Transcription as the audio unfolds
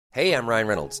Hey, I'm Ryan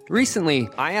Reynolds. Recently,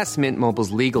 I asked Mint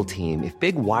Mobile's legal team if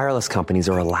big wireless companies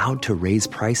are allowed to raise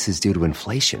prices due to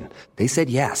inflation. They said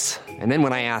yes. And then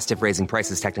when I asked if raising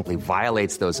prices technically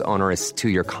violates those onerous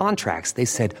two-year contracts, they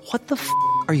said, "What the f***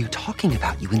 are you talking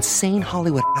about, you insane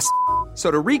Hollywood ass?" So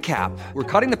to recap, we're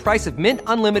cutting the price of Mint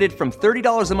Unlimited from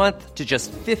 $30 a month to just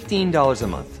 $15 a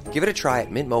month. Give it a try at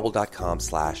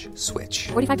mintmobile.com/switch.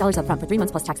 $45 up front for 3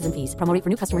 months plus taxes and fees. Promo rate for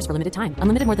new customers for limited time.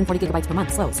 Unlimited more than 40 gigabytes per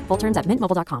month. Slows full terms at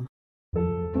mintmobile.com.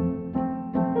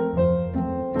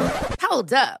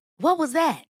 Hold up. What was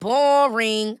that?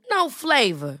 Boring. No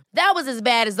flavor. That was as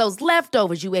bad as those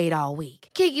leftovers you ate all week.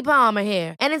 Keke Palmer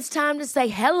here. And it's time to say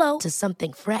hello to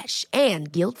something fresh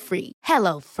and guilt-free.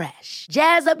 Hello Fresh.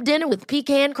 Jazz up dinner with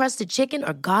pecan-crusted chicken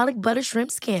or garlic butter shrimp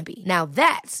scampi. Now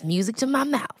that's music to my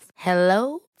mouth.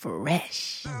 Hello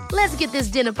Fresh. Let's get this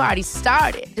dinner party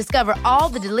started. Discover all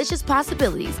the delicious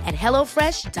possibilities at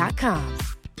hellofresh.com.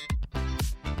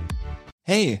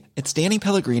 Hey, it's Danny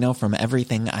Pellegrino from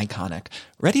Everything Iconic.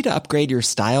 Ready to upgrade your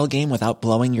style game without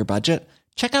blowing your budget?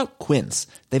 Check out Quince.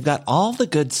 They've got all the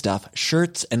good stuff,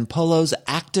 shirts and polos,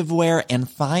 activewear, and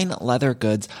fine leather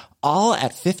goods, all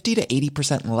at 50 to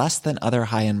 80% less than other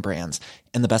high-end brands.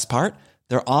 And the best part?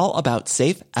 They're all about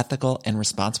safe, ethical, and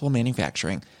responsible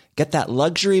manufacturing. Get that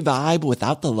luxury vibe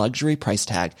without the luxury price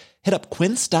tag. Hit up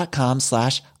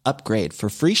quince.com/upgrade for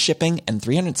free shipping and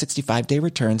 365-day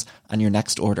returns on your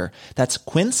next order. That's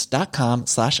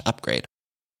quince.com/upgrade.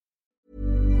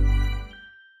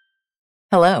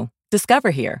 Hello,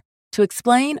 Discover here to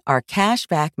explain our cash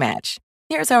back match.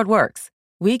 Here's how it works.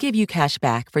 We give you cash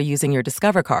back for using your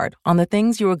Discover card on the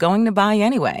things you were going to buy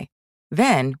anyway.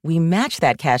 Then we match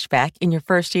that cash back in your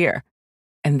first year.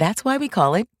 And that's why we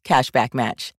call it Cashback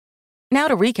Match. Now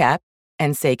to recap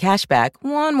and say cashback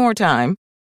one more time.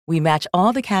 We match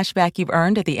all the cash back you've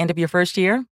earned at the end of your first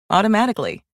year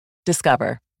automatically.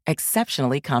 Discover.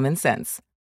 Exceptionally common sense.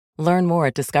 Learn more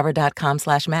at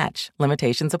discover.com/match.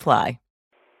 Limitations apply.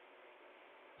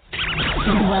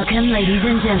 Welcome, ladies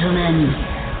and gentlemen.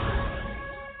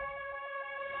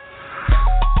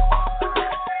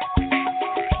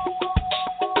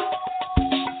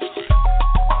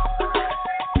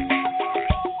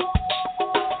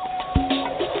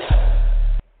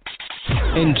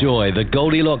 Enjoy the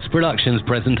Goldilocks Productions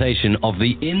presentation of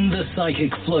the In the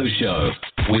Psychic Flow Show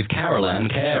with Carol Ann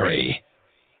Carey.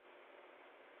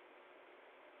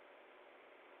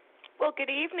 Well, good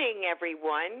evening,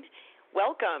 everyone.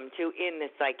 Welcome to In the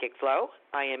Psychic Flow.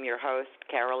 I am your host,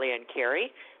 Carol Ann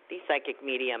Carey, the psychic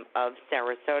medium of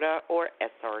Sarasota, or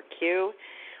SRQ.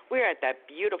 We're at that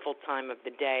beautiful time of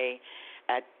the day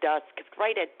at dusk,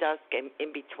 right at dusk and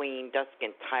in between dusk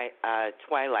and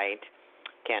twilight.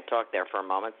 Can't talk there for a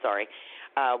moment, sorry.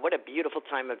 What a beautiful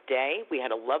time of day. We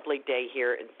had a lovely day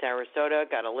here in Sarasota,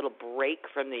 got a little break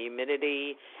from the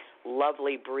humidity,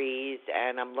 lovely breeze,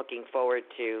 and I'm looking forward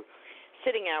to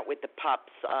sitting out with the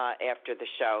pups after the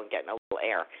show and getting a little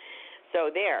air.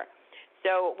 So there.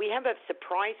 So we have a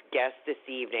surprise guest this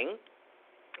evening,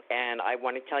 and I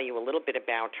want to tell you a little bit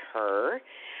about her.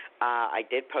 I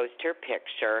did post her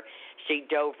picture. She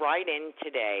dove right in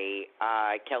today,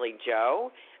 Kelly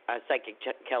Jo. Psychic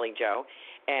Kelly Jo,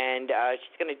 and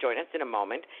she's going to join us in a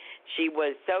moment. She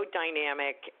was so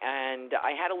dynamic, and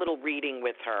I had a little reading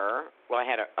with her. Well, I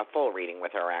had a full reading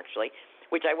with her, actually,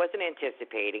 which I wasn't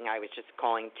anticipating. I was just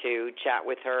calling to chat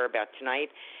with her about tonight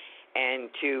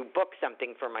and to book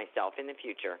something for myself in the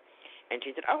future. And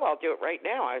she said, I'll do it right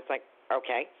now. I was like,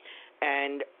 okay.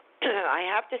 And I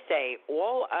have to say,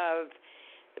 all of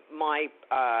my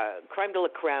creme de la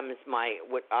creme,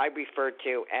 what I refer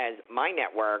to as my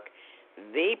network,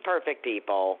 the perfect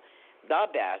people, the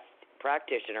best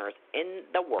practitioners in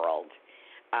the world,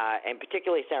 and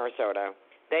particularly Sarasota,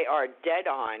 they are dead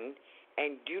on,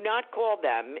 and do not call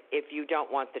them if you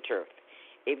don't want the truth.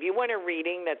 If you want a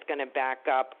reading that's going to back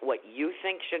up what you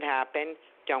think should happen,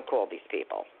 don't call these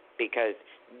people, because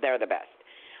they're the best.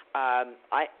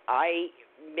 I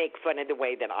make fun of the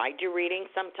way that I do readings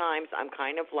sometimes. I'm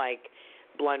kind of like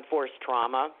blunt force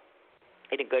trauma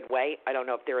in a good way. I don't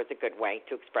know if there is a good way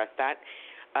to express that.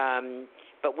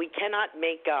 But we cannot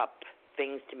make up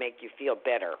things to make you feel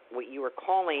better. What you are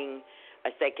calling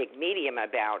a psychic medium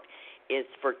about is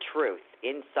for truth,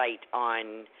 insight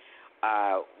on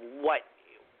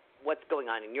what's going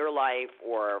on in your life,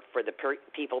 or for the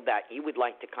people that you would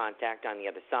like to contact on the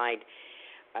other side.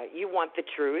 You want the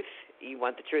truth. You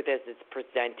want the truth as it's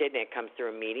presented, and it comes through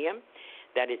a medium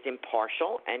that is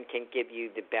impartial and can give you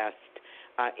the best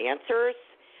answers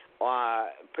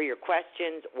for your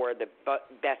questions, or the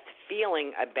best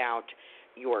feeling about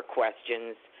your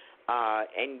questions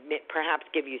and perhaps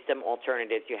give you some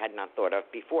alternatives you had not thought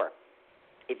of before.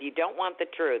 If you don't want the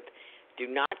truth, do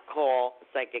not call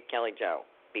Psychic Kelly Jo,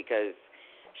 because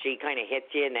she kind of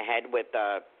hits you in the head with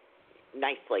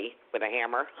nicely with a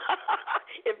hammer,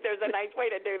 if there's a nice way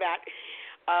to do that.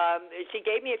 She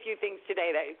gave me a few things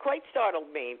today that quite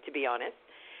startled me, to be honest,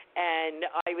 and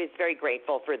I was very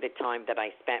grateful for the time that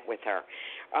I spent with her.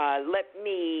 Let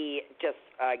me just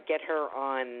get her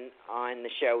on the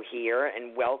show here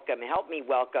and help me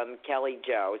welcome Kelly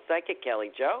Jo, Psychic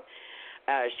Kelly Jo.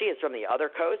 She is from the other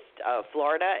coast of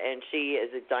Florida, and she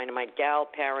is a dynamite gal,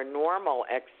 paranormal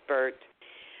expert.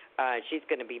 She's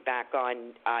going to be back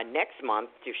on next month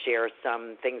to share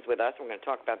some things with us. We're going to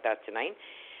talk about that tonight.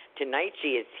 Tonight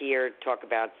she is here to talk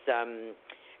about some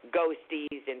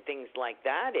ghosties and things like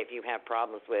that if you have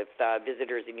problems with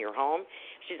visitors in your home.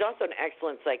 She's also an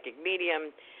excellent psychic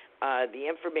medium. The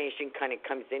information kind of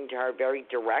comes into her very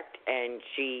direct, and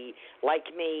she, like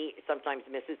me, sometimes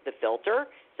misses the filter,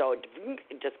 so it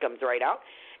just comes right out.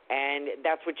 And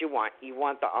that's what you want. You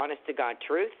want the honest-to-God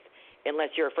truth,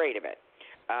 unless you're afraid of it.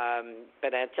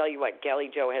 But I'll tell you what, Kelly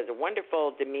Jo has a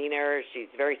wonderful demeanor. She's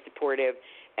very supportive.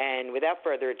 And without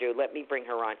further ado, let me bring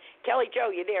her on. Kelly Jo,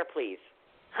 you there, please?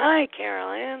 Hi,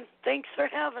 Carol Ann. Thanks for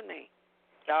having me.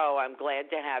 Oh, I'm glad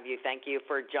to have you. Thank you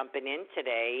for jumping in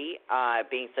today,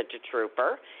 being such a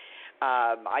trooper.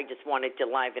 I just wanted to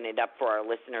liven it up for our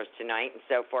listeners tonight. And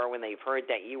so far, when they've heard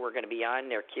that you were going to be on,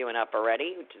 they're queuing up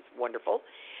already, which is wonderful.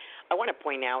 I want to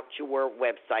point out your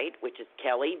website, which is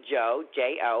Kelly Jo,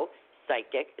 J-O,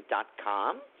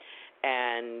 psychic.com.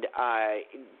 And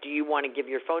do you want to give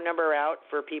your phone number out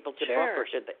for people to book, or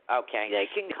should they? Okay. They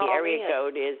can call the area me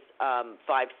code is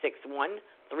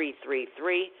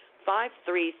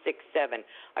 561-333-5367.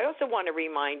 I also want to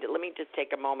let me just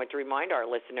take a moment to remind our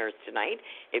listeners tonight,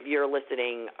 if you're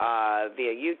listening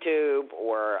via YouTube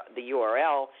or the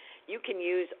URL, you can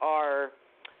use our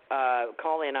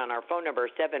call in on our phone number,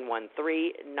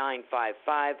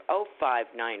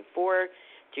 713-955-0594.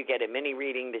 To get a mini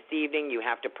reading this evening, you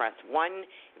have to press 1.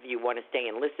 If you want to stay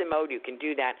in listen mode, you can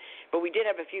do that. But we did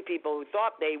have a few people who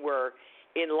thought they were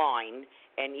in line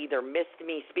and either missed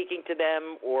me speaking to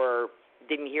them or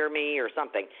didn't hear me or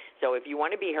something. So if you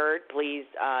want to be heard, please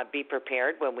be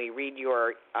prepared when we read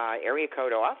your area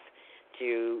code off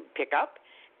to pick up,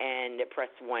 and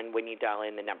press 1 when you dial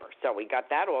in the number. So we got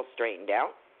that all straightened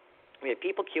out. We have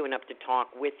people queuing up to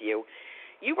talk with you.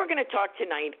 You were going to talk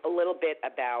tonight a little bit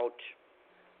about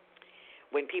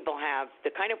when people have the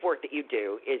kind of work that you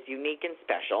do is unique and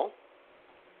special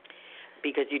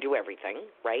because you do everything,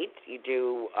 right? You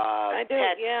do I do,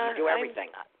 pets, yeah. you do everything.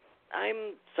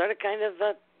 I'm sort of kind of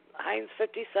a Heinz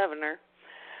 57er.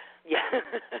 Yeah.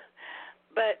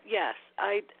 But, yes,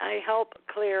 I help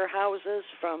clear houses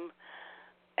from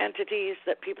entities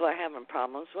that people are having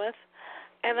problems with,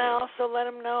 and I also let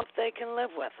them know if they can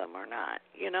live with them or not.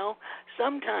 You know,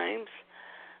 sometimes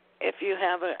if you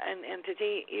have an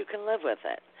entity, you can live with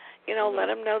it. You know, let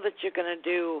them know that you're going to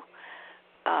do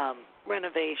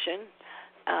renovation,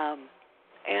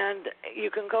 and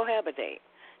you can cohabitate.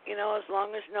 You know, as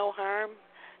long as no harm,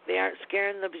 they aren't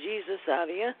scaring the bejesus out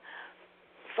of you,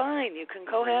 fine, you can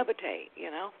cohabitate,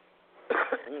 you know.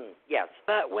 Yes.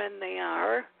 But when they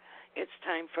are, it's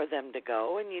time for them to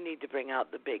go, and you need to bring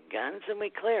out the big guns, and we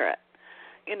clear it.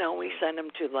 You know, we send them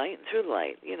to light and through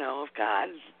light, you know, of God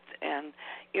and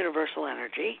universal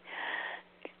energy.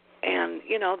 And,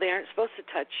 you know, they aren't supposed to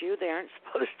touch you. They aren't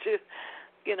supposed to,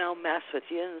 you know, mess with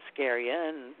you and scare you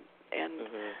and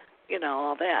you know,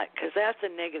 all that, because that's a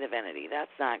negative entity.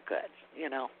 That's not good, you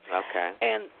know. Okay.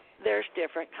 And there's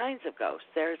different kinds of ghosts.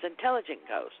 There's intelligent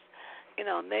ghosts, you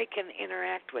know, and they can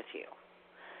interact with you,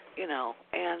 you know,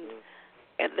 and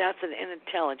that's an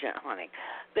intelligent haunting.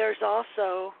 There's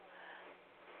also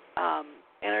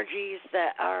energies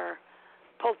that are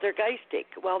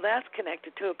poltergeistic. Well, that's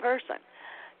connected to a person.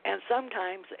 And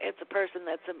sometimes it's a person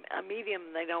that's a medium,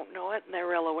 and they don't know it, and they're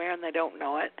real aware, and they don't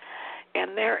know it.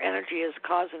 And their energy is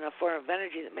causing a form of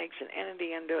energy that makes an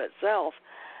entity into itself.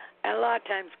 And a lot of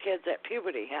times kids at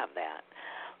puberty have that.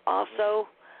 Also,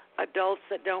 adults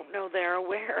that don't know they're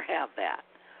aware have that.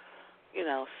 You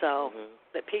know, so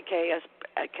the PK is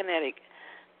a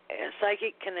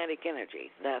psychic kinetic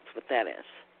energy. That's what that is.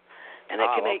 And it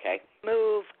can make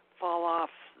move, fall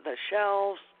off the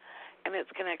shelves, and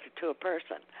it's connected to a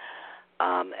person.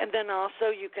 And then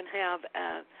also you can have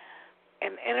an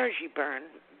energy burn.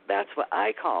 That's what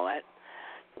I call it.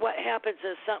 What happens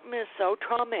is something is so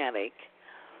traumatic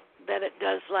that it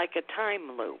does like a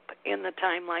time loop in the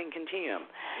timeline continuum.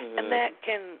 And that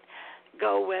can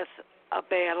go with a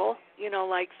battle, you know,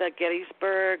 like the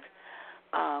Gettysburg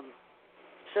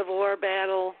Civil War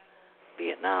battle,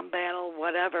 Vietnam battle,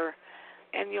 whatever,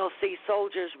 and you'll see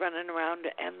soldiers running around,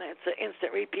 and it's an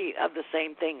instant repeat of the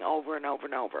same thing over and over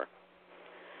and over.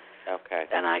 Okay.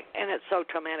 And it's so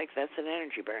traumatic. That's an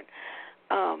energy burn.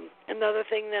 Another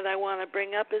thing that I want to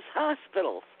bring up is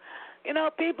hospitals. You know,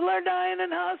 people are dying in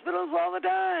hospitals all the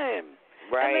time.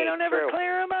 Right. And they don't ever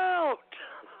clear them out.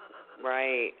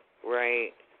 Right.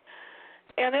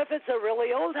 And if it's a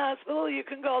really old hospital, you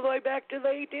can go all the way back to the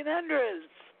 1800s.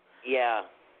 Yeah,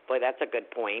 boy, that's a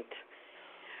good point.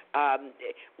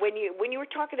 When you were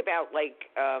talking about,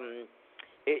 like,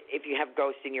 if you have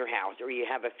ghosts in your house, or you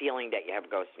have a feeling that you have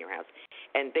ghosts in your house,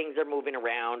 and things are moving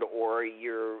around, or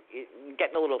you're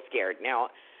getting a little scared. Now,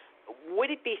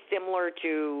 would it be similar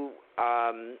to?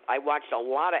 I watched a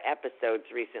lot of episodes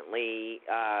recently.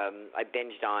 I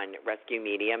binged on Rescue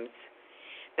Mediums.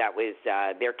 That was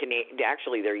they're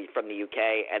from the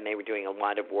UK, and they were doing a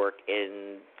lot of work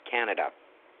in Canada.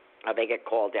 They get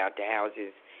called out to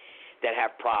houses that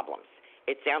have problems.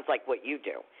 It sounds like what you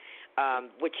do.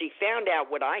 What she found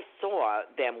out, what I saw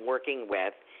them working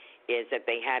with, is that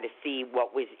they had to see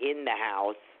what was in the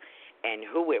house and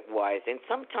who it was. And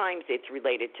sometimes it's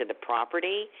related to the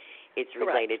property. It's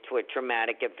related to a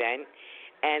traumatic event.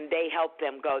 And they help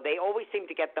them go. They always seem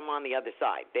to get them on the other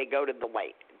side. They go to the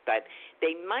light. But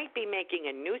they might be making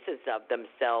a nuisance of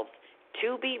themselves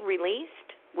to be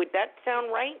released. Would that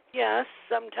sound right? Yes,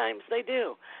 sometimes they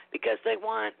do, because they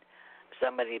want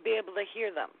somebody to be able to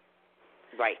hear them.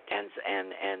 Right.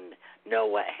 And know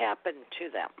what happened to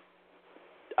them.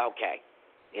 Okay.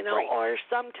 You know, or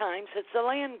sometimes it's a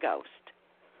land ghost.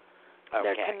 Okay.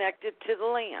 They're connected to the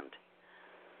land.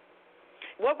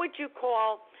 What would you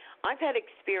call? I've had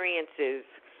experiences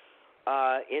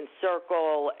in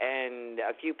Circle and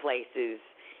a few places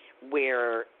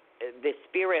where the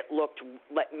spirit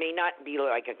may not be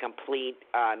like a complete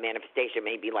manifestation,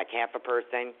 maybe like half a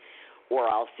person, or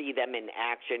I'll see them in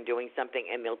action doing something,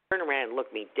 and they'll turn around and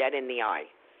look me dead in the eye.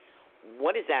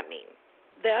 What does that mean?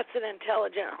 That's an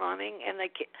intelligent haunting, and they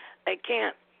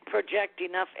can't project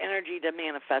enough energy to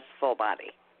manifest full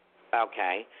body.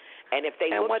 Okay. And if they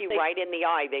look you right in the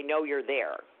eye, they know you're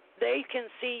there. They can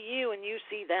see you, and you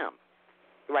see them.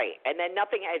 Right. And then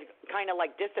nothing kind of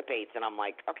like dissipates, and I'm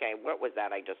like, okay, what was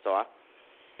that I just saw?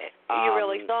 You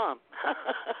really saw them.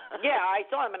 Yeah, I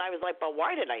saw them, and I was like, but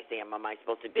why did I see them? Am I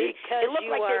supposed to be? Because it looked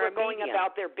like they were going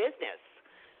about their business,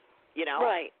 you know?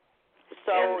 Right.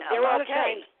 So they're a lot okay. Of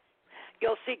times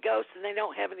you'll see ghosts, and they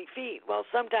don't have any feet. Well,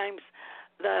 sometimes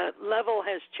the level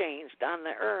has changed on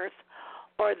the earth,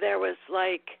 or there was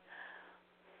like,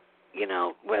 you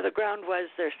know, where the ground was,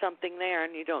 there's something there,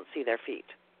 and you don't see their feet.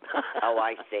 Oh,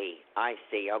 I see.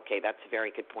 Okay, that's a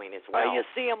very good point as well. Or you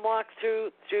see them walk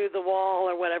through the wall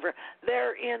or whatever.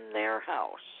 They're in their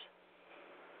house.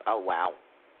 Oh, wow.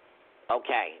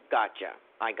 Okay, gotcha.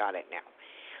 I got it now.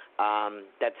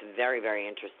 That's very, very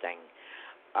interesting.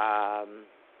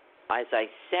 As I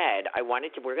said,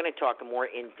 we're going to talk more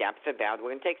in depth about,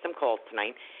 we're going to take some calls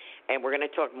tonight, and we're going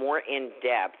to talk more in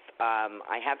depth.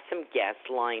 I have some guests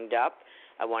lined up.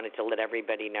 I wanted to let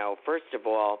everybody know. First of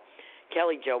all,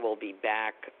 Kelly Jo will be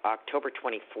back October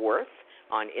 24th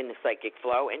on In the Psychic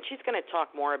Flow, and she's going to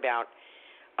talk more about,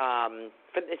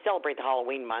 celebrate the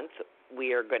Halloween month,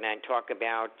 we are going to talk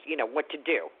about, you know, what to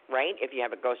do, right? If you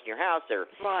have a ghost in your house,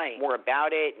 or more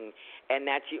about it, and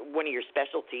that's one of your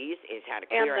specialties is how to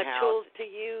clear a house. And the tools to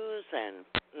use and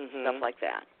stuff like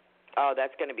that. Oh,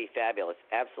 that's going to be fabulous,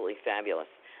 absolutely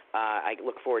fabulous. I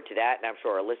look forward to that, and I'm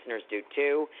sure our listeners do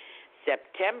too.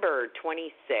 September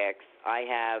 26th, I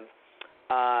have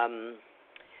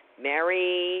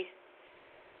Mary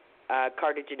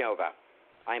Cartagenova.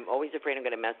 I'm always afraid I'm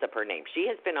going to mess up her name. She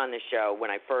has been on the show when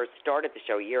I first started the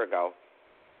show a year ago.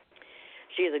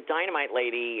 She is a dynamite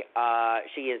lady.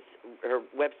 Her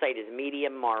website is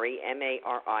mediummari,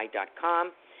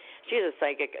 MARI.com. She is a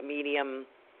psychic, a medium,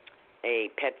 a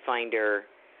pet finder,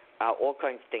 all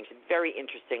kinds of things. She's a very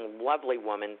interesting, lovely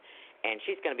woman, and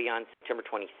she's going to be on September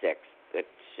 26th, which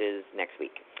is next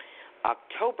week.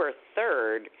 October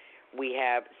 3rd, we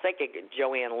have Psychic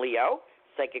Joanne Leo,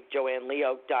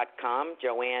 psychicjoanneleo.com,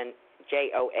 Joanne,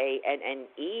 Joanne,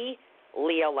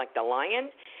 Leo like the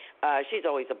lion. She's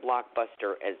always a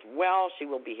blockbuster as well. She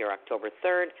will be here October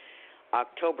 3rd.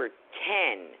 October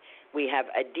 10, we have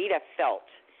Adita Felt,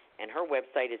 and her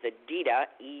website is Adita,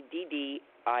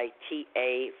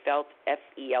 EDDITA, Felt,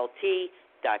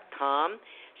 FELT.com.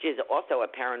 She is also a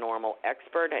paranormal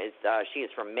expert. She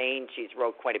is from Maine. She's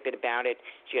wrote quite a bit about it.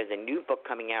 She has a new book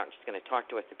coming out, and she's going to talk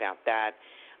to us about that.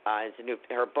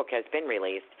 Her book has been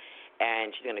released,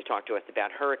 and she's going to talk to us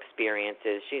about her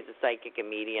experiences. She's a psychic and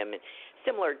medium.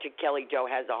 similar to Kelly Jo,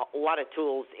 has a lot of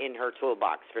tools in her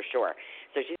toolbox for sure.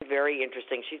 So she's very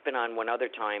interesting. She's been on one other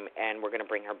time, and we're going to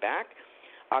bring her back.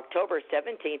 October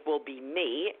 17th will be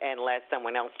me, unless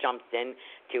someone else jumps in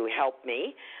to help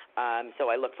me. So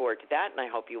I look forward to that, and I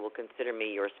hope you will consider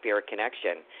me your spirit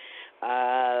connection.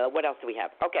 What else do we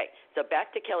have? Okay, so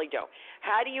back to Kelly Jo.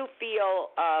 How do you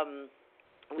feel?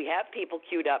 We have people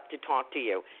queued up to talk to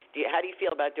you. How do you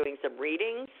feel about doing some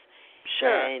readings?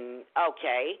 Sure. And,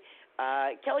 okay.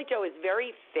 Kelly Jo is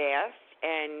very fast,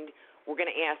 and we're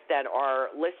going to ask that our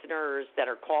listeners that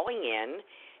are calling in,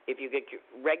 if you could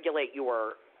regulate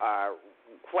your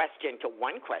question to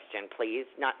one question, please,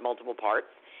 not multiple parts.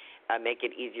 Make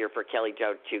it easier for Kelly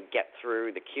Jo to get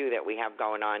through the queue that we have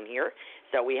going on here.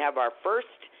 So we have our first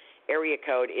area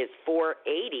code is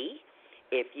 480.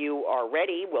 If you are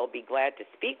ready, we'll be glad to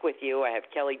speak with you. I have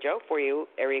Kelly Jo for you,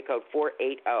 area code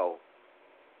 480.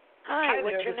 Hi,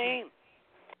 what's your name?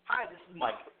 Hi, this is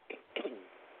Mike.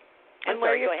 And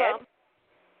where are you from?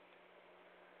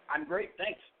 I'm great,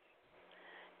 thanks.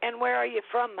 And where are you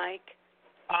from, Mike?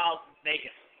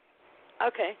 Vegas.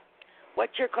 Okay.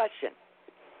 What's your question?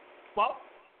 Well,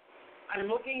 I've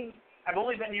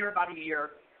only been here about a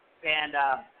year, and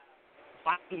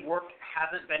finding work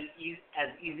hasn't been as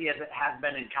easy as it has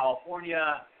been in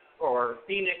California or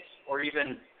Phoenix or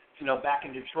even, back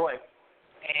in Detroit.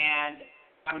 And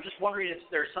I'm just wondering if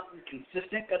there's something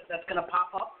consistent that's going to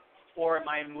pop up, or am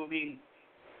I moving?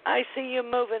 I see you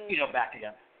moving. Back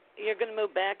again. You're going to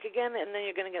move back again, and then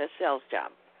you're going to get a sales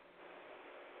job.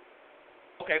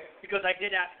 Okay, because I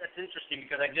did ask. That's interesting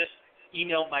because I just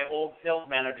emailed my old sales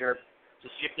manager to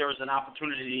see if there was an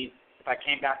opportunity if I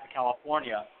came back to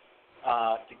California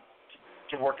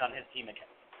to work on his team again.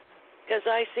 Because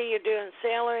I see you're doing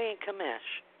salary and commish.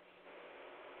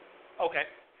 Okay,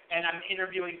 and I'm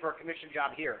interviewing for a commission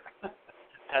job here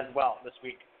as well this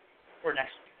week or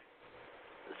next week.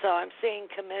 So I'm seeing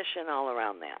commission all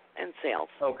around that and sales.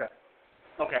 Okay.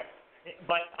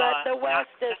 But the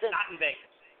West isn't. Not in Vegas.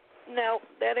 No,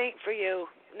 that ain't for you.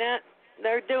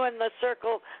 They're doing the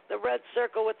circle, the red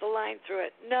circle with the line through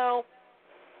it. No.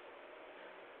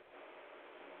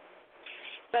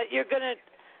 But you're going to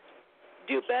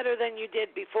do better than you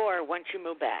did before once you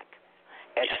move back.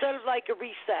 It's sort of like a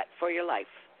reset for your life.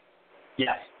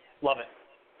 Yes. Love it.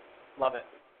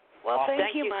 Well,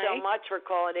 thank you, Mike. Thank you so much for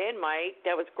calling in, Mike.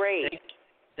 That was great.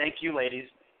 Thank you, ladies.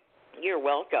 You're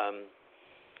welcome.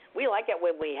 We like it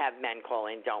when we have men call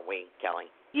in, don't we, Kelly?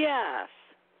 Yes.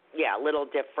 Yeah, a little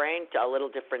different spin, a little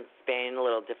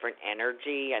different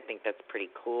energy. I think that's pretty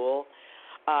cool.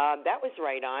 That was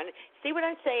right on. See what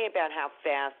I'm saying about how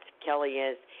fast Kelly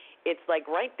is? It's like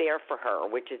right there for her,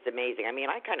 which is amazing. I mean,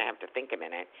 I kind of have to think a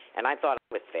minute, and I thought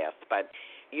I was fast, but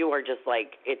you are just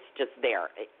like, it's just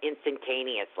there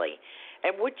instantaneously.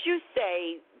 And would you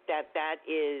say that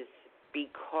is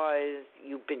because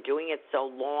you've been doing it so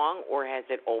long, or has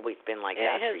it always been like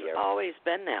that for you? It has always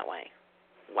been that way.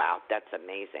 Wow, that's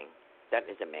amazing. That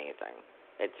is amazing.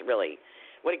 It's really,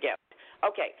 what a gift.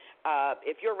 Okay,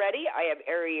 if you're ready, I have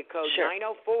area code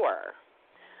 904.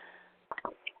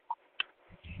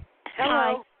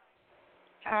 Hello.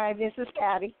 Hi, this is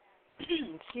Patty.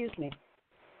 Excuse me.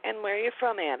 And where are you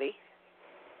from, Abby?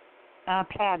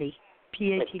 Patty,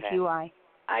 P-A-T-T-Y.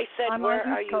 I said, where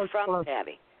are you from, Florida.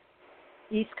 Patty?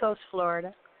 East Coast,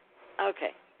 Florida.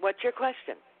 Okay. What's your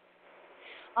question?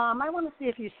 I want to see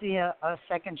if you see a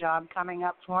second job coming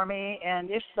up for me, and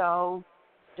if so,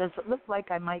 does it look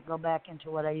like I might go back into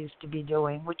what I used to be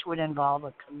doing, which would involve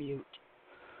a commute?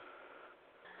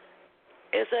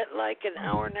 Is it like an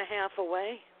hour and a half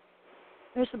away?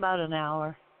 It's about an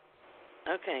hour.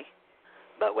 Okay.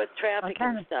 But with traffic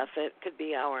and stuff, it could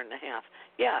be an hour and a half.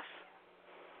 Yes.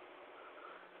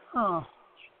 Oh.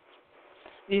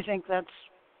 Do you think that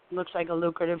looks like a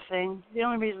lucrative thing? The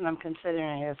only reason I'm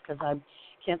considering it is because I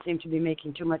can't seem to be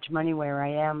making too much money where I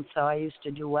am, so I used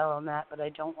to do well on that, but I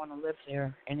don't want to live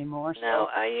there anymore. Now,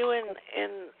 are you in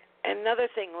another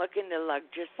thing, look into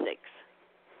logistics?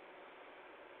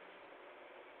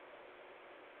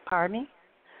 Pardon me?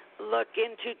 Look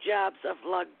into jobs of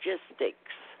logistics.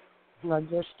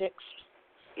 Logistics?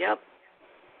 Yep.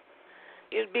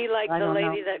 You'd be like the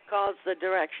lady that calls the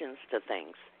directions to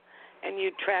things, and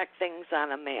you track things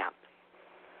on a map.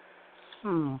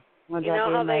 Would you that know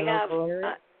be how in my they have? local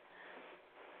area?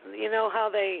 You know how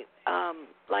they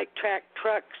like track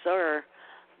trucks or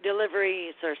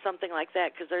deliveries or something like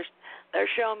that? Because they're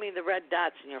showing me the red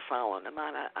dots and you're following them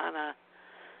on a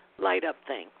light up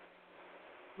thing.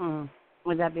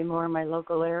 Would that be more in my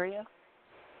local area?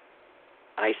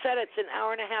 I said it's an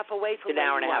hour and a half away from where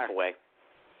you are. An hour and a half away.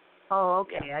 Oh,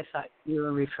 okay. I thought you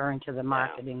were referring to the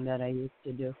marketing that I used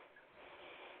to do.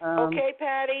 Okay,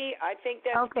 Patty. I think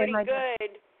that's pretty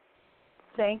good.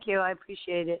 Thank you. I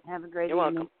appreciate it. Have a great You're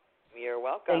evening. welcome. You're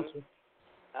welcome. Thank you.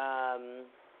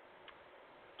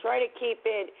 Try to keep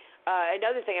it.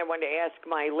 Another thing I wanted to ask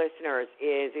my listeners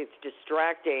is it's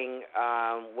distracting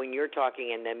when you're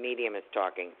talking and the medium is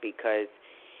talking because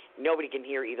nobody can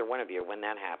hear either one of you when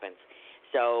that happens.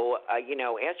 So,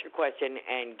 ask your question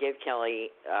and give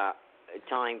Kelly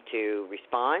time to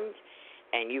respond.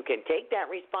 And you can take that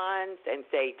response and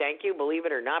say thank you, believe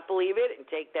it or not believe it, and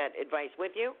take that advice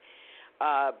with you.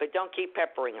 But don't keep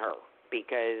peppering her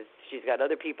because she's got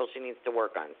other people she needs to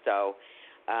work on. So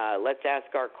let's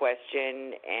ask our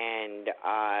question and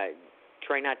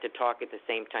try not to talk at the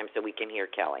same time so we can hear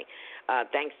Kelly.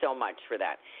 Thanks so much for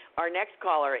that. Our next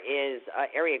caller is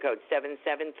area code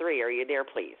 773. Are you there,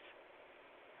 please?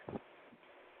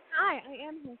 Hi, I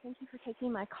am here. Thank you for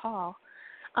taking my call.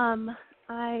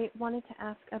 I wanted to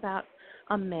ask about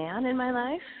a man in my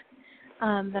life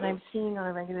that I'm seeing on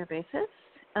a regular basis.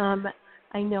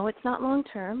 I know it's not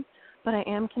long-term, but I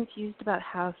am confused about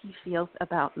how he feels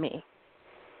about me.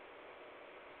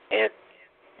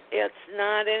 It's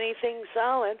not anything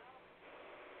solid.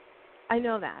 I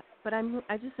know that, but I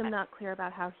just am not clear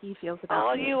about how he feels about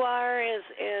All me. All you are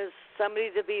is somebody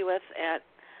to be with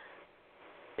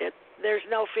there's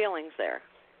no feelings there.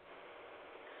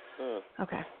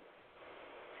 Okay.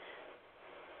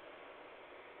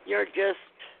 You're just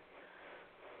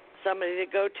somebody to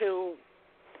go to.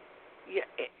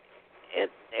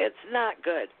 It's not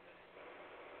good.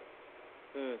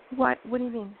 What do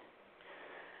you mean?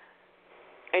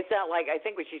 It's not like, I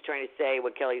think what she's trying to say,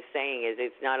 what Kelly's saying is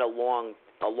it's not a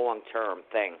long-term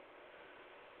thing.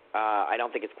 I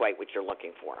don't think it's quite what you're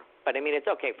looking for. But, I mean, it's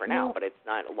okay for now, but it's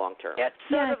not a long-term. It's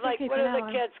sort of like, what do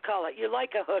the kids call it? You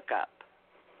like a hookup.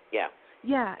 Yeah.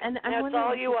 Yeah, and I'm that's wondering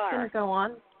all if you it's are. going to go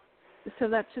on. So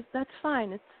that's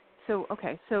fine. So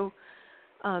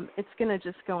it's going to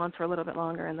just go on for a little bit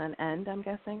longer and then end, I'm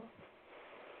guessing?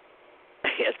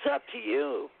 It's up to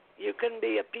you. You can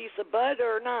be a piece of bud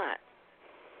or not.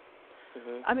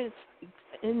 Mm-hmm. I mean,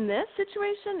 in this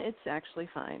situation, it's actually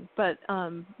fine. But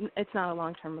it's not a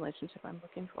long-term relationship I'm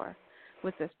looking for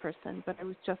with this person. But I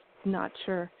was just not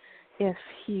sure if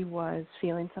he was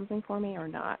feeling something for me or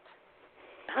not.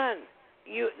 Hun,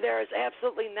 there is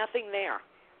absolutely nothing there.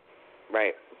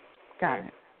 Right. Got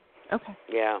it. Okay.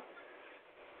 Yeah.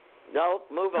 No,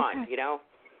 move on, Okay.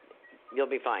 You'll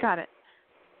be fine. Got it.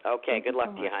 Okay, Thank good you luck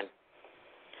so to you, much.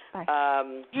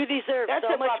 hon. You deserve that's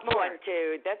so a much rough more. one,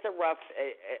 too. That's a rough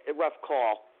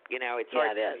call. It's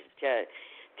hard it is. to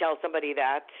tell somebody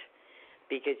that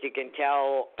because you can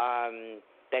tell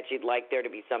that you'd like there to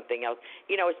be something else.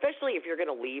 Especially if you're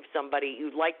going to leave somebody,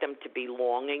 you'd like them to be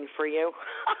longing for you.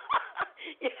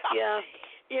 Yeah.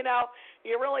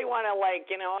 You really want to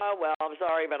oh, well, I'm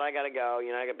sorry, but I got to go.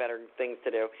 I got better things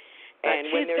to do. But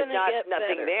And when there's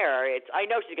nothing better. there, I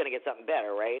know she's going to get something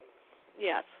better, right?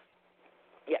 Yes.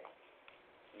 Yeah.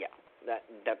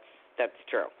 That's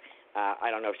true. I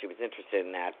don't know if she was interested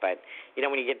in that, but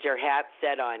when you get your hat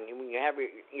set on, when you have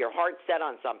your heart set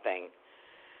on something,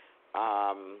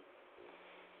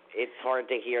 it's hard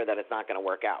to hear that it's not going to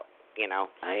work out.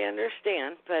 I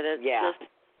understand, but it's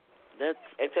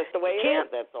it's just the way it is.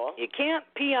 That's all. You can't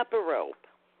pee up a rope.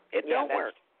 It don't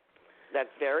work.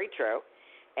 That's very true.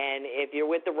 And if you're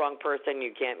with the wrong person,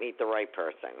 you can't meet the right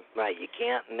person. Right. You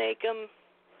can't make them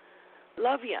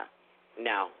love you.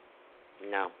 No.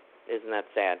 Isn't that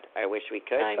sad? I wish we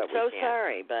could, I'm but we so can't.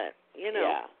 sorry, but,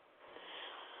 Yeah.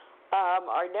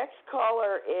 Our next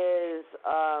caller is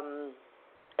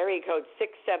area code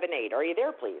 678. Are you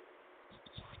there, please?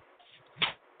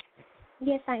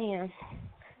 Yes, I am.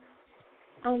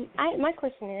 My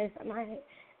question is, my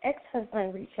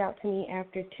ex-husband reached out to me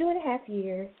after 2.5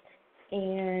 years,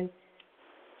 and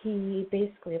he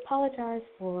basically apologized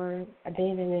for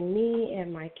abandoning me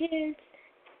and my kids,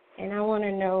 and I want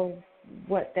to know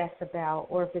what that's about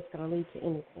or if it's going to lead to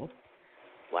anything.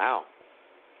 Wow.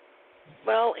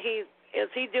 Well, is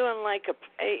he doing like a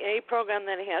AA program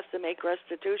that he has to make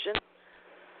restitution?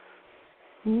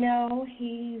 No,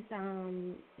 he's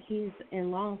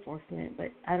in law enforcement,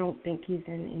 but I don't think he's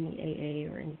in any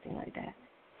AA or anything like that.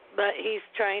 But he's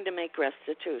trying to make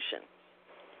restitution.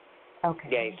 Okay.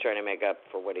 Yeah, he's trying to make up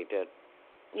for what he did.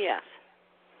 Yes.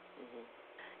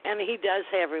 Mm-hmm. And he does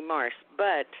have remorse,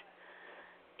 but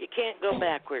you can't go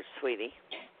backwards, sweetie.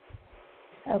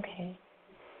 Okay.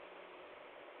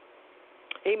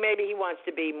 Maybe he wants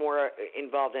to be more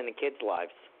involved in the kids'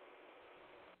 lives.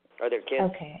 Or their kids.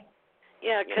 Okay.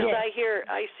 Yeah, because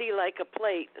I see like a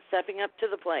plate, stepping up to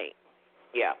the plate.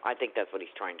 Yeah, I think that's what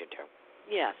he's trying to do.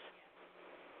 Yes.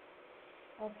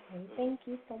 Okay, thank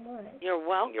you so much. You're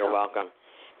welcome. You're welcome.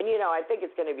 And, I think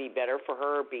it's going to be better for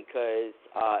her because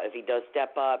if he does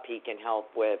step up, he can help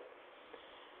with,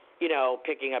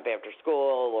 picking up after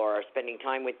school or spending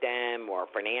time with them or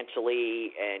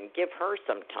financially, and give her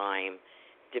some time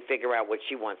to figure out what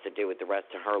she wants to do with the rest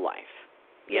of her life.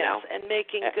 Yes, and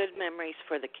making good memories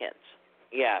for the kids.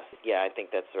 Yes, I think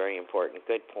that's very important.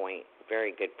 Good point.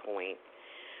 Very good point.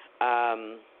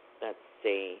 Let's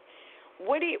see.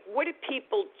 What do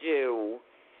people do?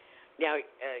 Now,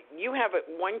 you have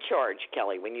one charge,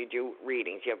 Kelly, when you do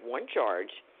readings. You have one charge,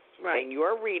 right? And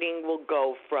your reading will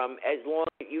go from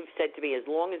you've said to me, as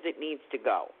long as it needs to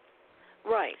go.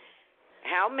 Right.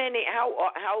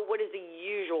 What is the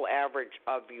usual average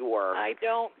of your? I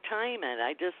don't time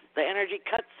it. The energy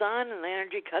cuts on and the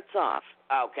energy cuts off.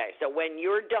 Okay, so when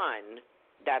you're done,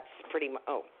 that's pretty much,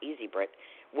 easy, Britt.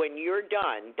 When you're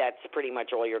done, that's pretty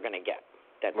much all you're going to get.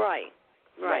 That's right.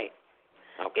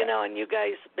 Okay. And you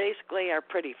guys basically are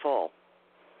pretty full.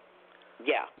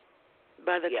 Yeah.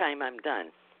 By the time I'm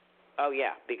done. Oh,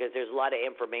 yeah, because there's a lot of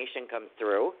information comes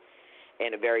through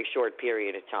in a very short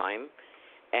period of time.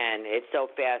 And it's so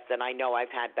fast, and I know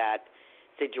I've had that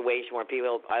situation where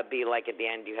people, I'll be like at the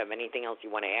end, do you have anything else you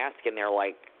want to ask? And they're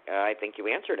like, I think you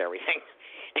answered everything.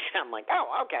 And I'm like,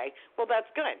 oh, okay. Well,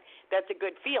 that's good. That's a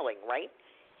good feeling, right?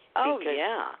 Because,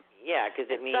 yeah. Yeah,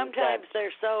 because it means sometimes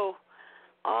they're so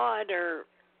awed or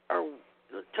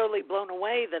totally blown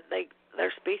away that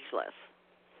they're speechless.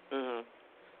 Mm-hmm.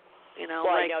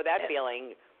 Well, I know that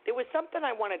feeling. There was something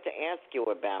I wanted to ask you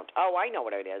about. Oh, I know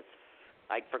what it is.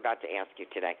 I forgot to ask you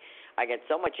today. I get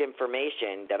so much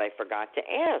information that I forgot to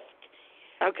ask.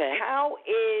 Okay. How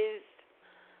is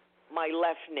my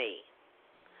left knee?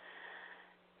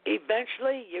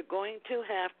 Eventually, you're going to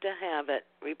have it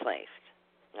replaced.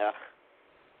 Ugh.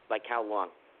 Like how long?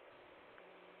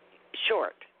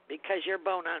 Short, because you're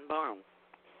bone on bone.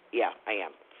 Yeah, I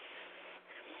am.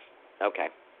 Okay.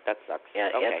 That sucks. Yeah,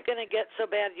 okay. It's going to get so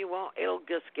bad it'll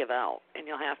just give out, and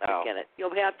you'll have to get it.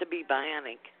 You'll have to be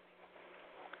bionic.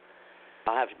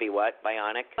 I'll have to be what?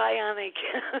 Bionic? Bionic.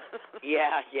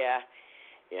 Yeah.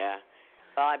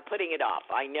 I'm putting it off.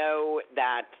 I know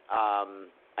that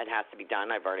it has to be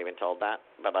done. I've already been told that.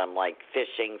 But I'm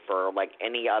fishing for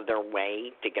any other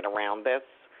way to get around this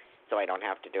so I don't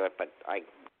have to do it. But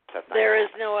there is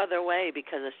no other way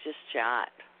because it's just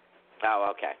shot.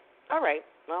 Oh, okay. All right.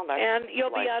 Well, and you'll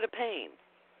be out of pain.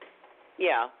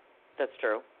 Yeah, that's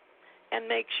true. And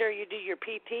make sure you do your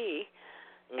PT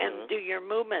and do your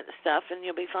movement stuff, and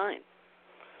you'll be fine.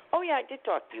 Oh, yeah, I did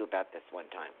talk to you about this one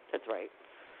time. That's right.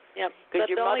 Yep. Because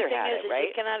your mother had it, is right?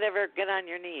 You cannot ever get on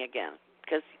your knee again.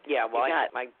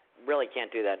 I really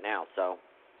can't do that now, so,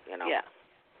 Yeah.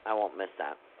 I won't miss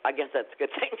that. I guess that's a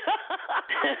good thing.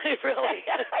 Really?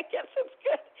 I guess it's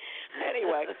good.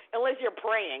 Anyway, unless you're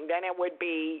praying, then it would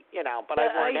be, but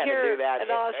I've learned how to do that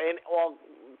in all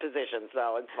positions,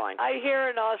 so it's fine. I hear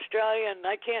an Australian,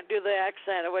 I can't do the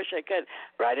accent, I wish I could.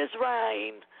 Right as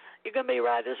rain. You're going to be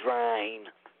right as rain.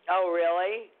 Oh,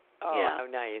 really? Oh, yeah.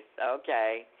 Nice.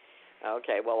 Okay,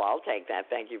 well, I'll take that.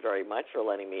 Thank you very much for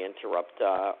letting me interrupt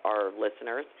our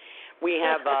listeners. We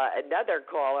have another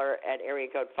caller at area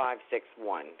code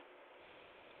 561.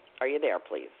 Are you there,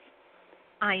 please?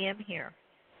 I am here.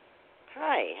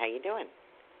 Hi, how you doing?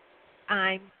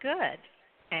 I'm good,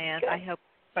 and I hope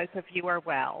both of you are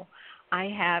well. I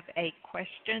have a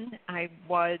question. I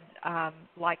would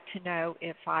like to know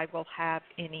if I will have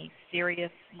any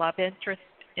serious love interest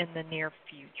in the near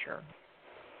future.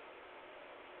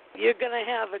 You're going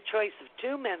to have a choice of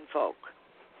two menfolk.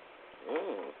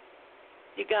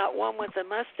 You got one with a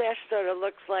mustache, sort of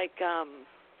looks like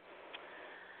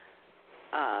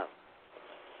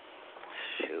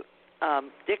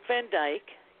Dick Van Dyke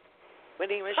when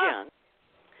he was young.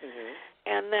 Mm-hmm.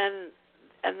 And then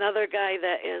another guy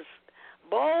that is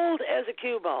bold as a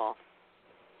cue ball.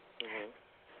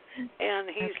 Mm-hmm. And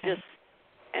he's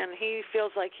and he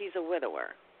feels like he's a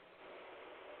widower.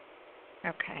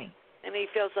 Okay. And he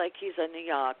feels like he's a New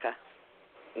Yorker.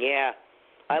 Yeah,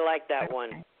 I like that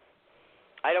one.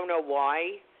 I don't know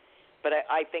why, but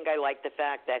I think I like the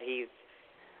fact that he's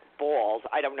bald.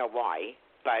 I don't know why,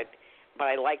 but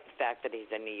I like the fact that he's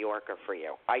a New Yorker for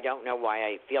you. I don't know why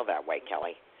I feel that way,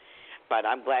 Kelly, but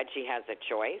I'm glad she has a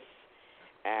choice,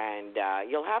 and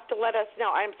you'll have to let us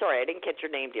know. I'm sorry, I didn't catch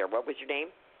your name, dear. What was your name?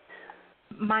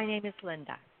 My name is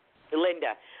Linda.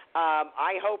 Linda,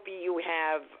 I hope you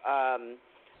have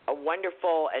a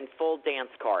wonderful and full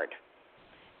dance card.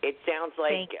 It sounds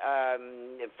like,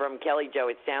 from Kelly Jo,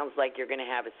 it sounds like you're going to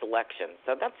have a selection.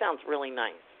 So that sounds really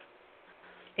nice.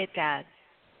 It does.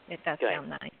 It does Good. sound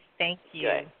nice. Thank you.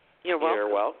 Good. You're welcome.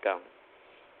 You're welcome.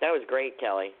 That was great,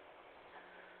 Kelly.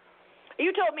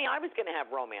 You told me I was going to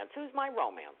have romance. Who's my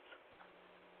romance?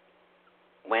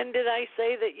 When did I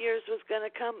say that yours was going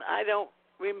to come? I don't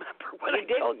remember what I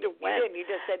told you when. You didn't. You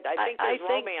just said, I think there's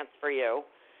romance for you.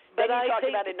 But then you I talked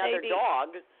think about another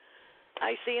dog.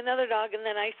 I see another dog, and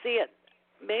then I see it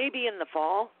maybe in the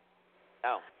fall.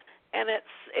 Oh. And it's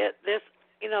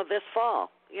this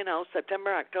fall,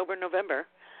 September, October, November.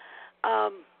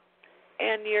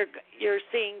 And you're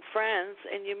seeing friends,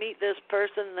 and you meet this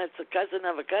person that's a cousin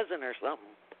of a cousin or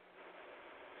something.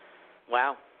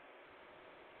 Wow.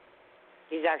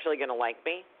 He's actually going to like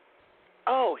me?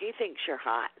 Oh, he thinks you're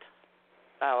hot.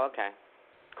 Oh, okay.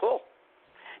 Cool.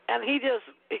 And he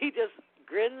just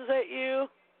grins at you.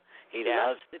 He Yeah.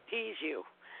 loves to tease you.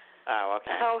 Oh,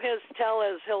 okay. How his tell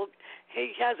is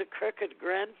he has a crooked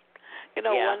grin.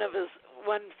 Yeah.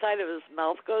 One side of his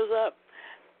mouth goes up,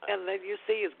 and then you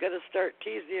see he's going to start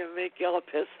teasing you and make you all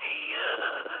pissy.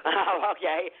 Oh,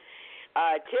 okay.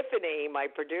 Tiffany, my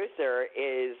producer,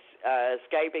 is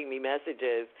Skyping me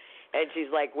messages, and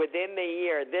she's like, within the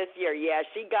year, this year, yeah,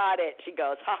 she got it. She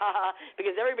goes, ha, ha, ha,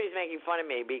 because everybody's making fun of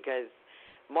me because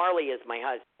Marley is my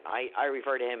husband. I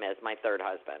refer to him as my third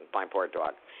husband, my poor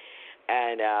dog.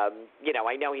 And,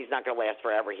 I know he's not going to last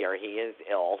forever here. He is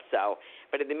ill.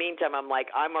 But in the meantime, I'm like,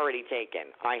 I'm already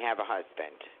taken. I have a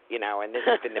husband, and this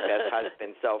has been the best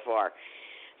husband so far.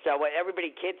 So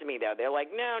everybody kids me, though. They're like,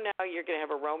 no, you're going to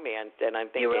have a romance. And I'm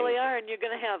thinking. You really are, and you're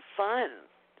going to have fun.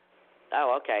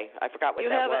 Oh, okay. I forgot what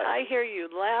that was. I hear you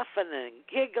laughing and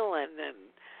giggling,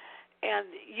 and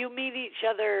you meet each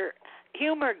other.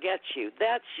 Humor gets you.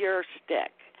 That's your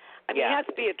stick. I mean, you have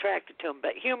to be attracted to him,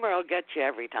 but humor will get you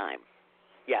every time.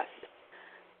 Yes.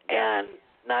 And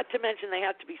not to mention they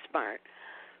have to be smart,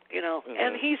 Mm-hmm.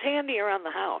 And he's handy around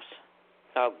the house.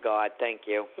 Oh, God, thank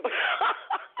you.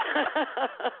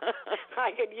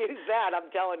 I could use that,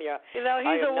 I'm telling you. He's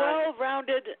a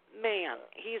well-rounded man.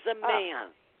 He's a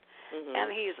man. Mm-hmm.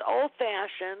 And he's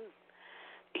old-fashioned.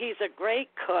 He's a great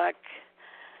cook.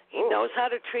 He knows how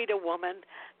to treat a woman.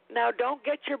 Now, don't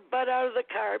get your butt out of the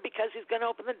car because he's going to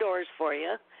open the doors for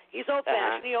you. He's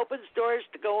old-fashioned. He opens doors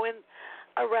to go in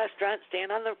a restaurant,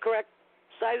 stand on the correct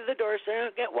side of the door so you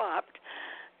don't get whopped,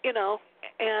 and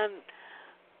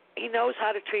he knows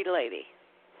how to treat a lady.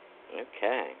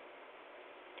 Okay.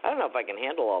 I don't know if I can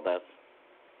handle all this,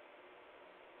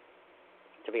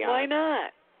 to be honest. Why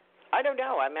not? I don't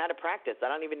know. I'm out of practice. I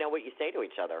don't even know what you say to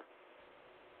each other.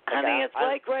 Honey, it's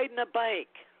like riding a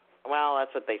bike. Well,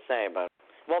 that's what they say, but...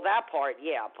 Well, that part,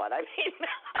 yeah, but I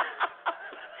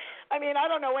mean... I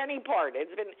don't know any part.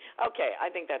 It's been... Okay, I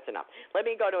think that's enough. Let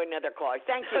me go to another caller.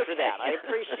 Thank you for that. I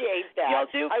appreciate that.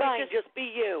 You'll do fine. Just be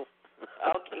you.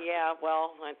 Okay, yeah,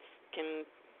 well, it can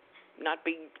not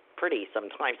be pretty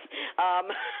sometimes.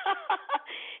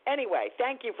 Anyway,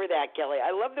 thank you for that, Kelly.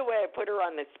 I love the way I put her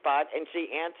on the spot, and she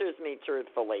answers me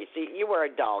truthfully. You were a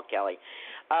doll, Kelly.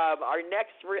 Our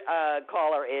next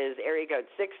caller is area code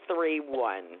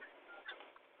 631.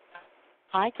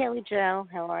 Hi, Kelly Jo.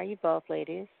 How are you both,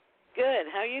 ladies? Good.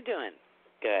 How you doing?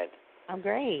 Good. I'm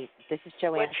great. This is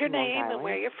Joanne. What's your from Long name Island. and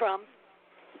where you're from?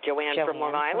 Joanne from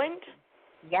Long Island?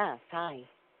 Yes. Hi.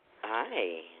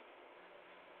 Hi.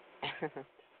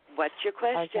 What's your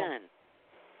question? Okay.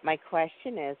 My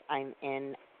question is, I'm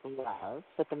in love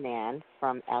with a man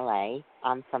from L.A.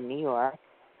 I'm from New York.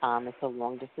 It's a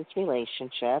long-distance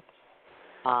relationship.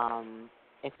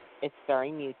 It's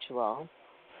very mutual.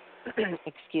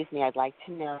 Excuse me, I'd like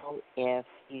to know if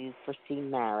you foresee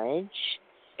marriage.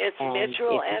 It's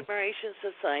Mutual Admiration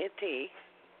Society.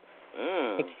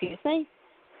 Excuse me?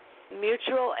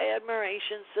 Mutual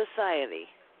Admiration Society.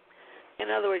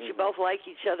 In other words, you both like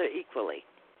each other equally.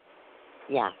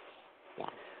 Yes.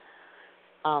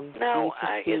 Now,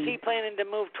 is he planning to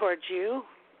move towards you?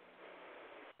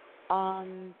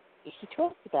 He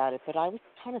talked about it, but I was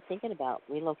kind of thinking about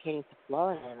relocating to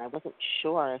Florida, and I wasn't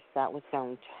sure if that was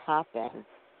going to happen.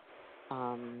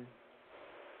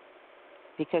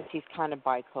 Because he's kind of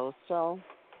bi-coastal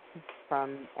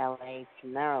from L.A. to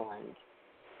Maryland.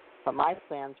 But my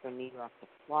plans were New York to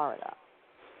Florida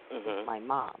with my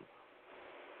mom.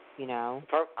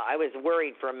 I was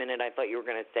worried for a minute. I thought you were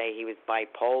going to say he was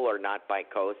bipolar, not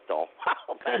bi-coastal.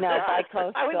 No,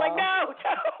 bi-coastal. I was like, no.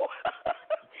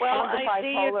 Well, I'm the I see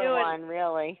you bipolar doing one,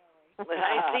 really.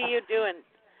 I see you doing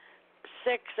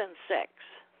 6 and 6.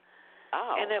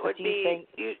 Oh, and it would be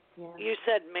you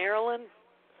said Maryland?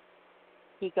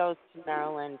 He goes to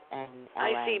Maryland and LA.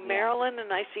 I see Maryland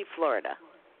and I see Florida.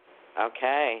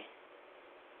 Okay.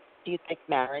 do you think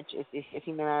marriage is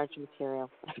he marriage material?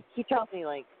 He tells me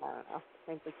like I don't know.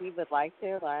 Things like he would like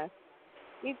to.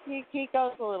 He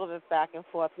goes a little bit back and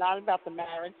forth, not about the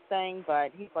marriage thing,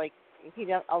 but he's like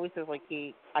always says like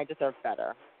I deserve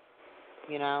better.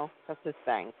 You know, that's his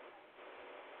thing.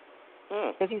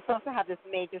 Because he's supposed to have this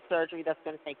major surgery that's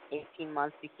going to take 18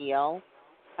 months to heal,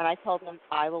 and I told him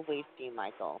I will wait for you,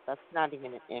 Michael. That's not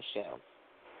even an issue.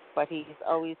 But he's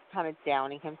always kind of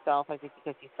downing himself, I think,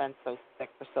 because he's been so sick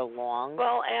for so long.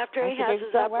 Well, after he has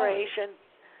his operation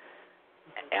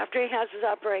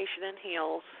and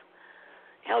heals,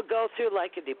 he'll go through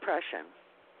like a depression.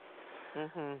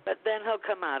 Mm-hmm. But then he'll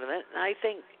come out of it. And I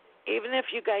think even if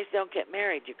you guys don't get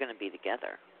married, you're going to be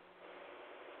together.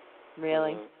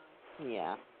 Really? Mm-hmm.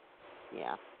 Yeah.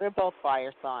 They're both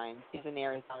fire signs. He's an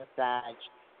Aries, not a Sag.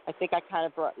 I think I kind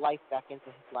of brought life back into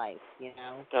his life, you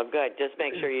know. Oh, good. Just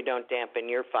make sure you don't dampen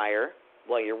your fire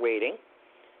while you're waiting.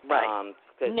 Right.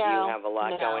 Because you have a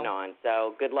lot going on.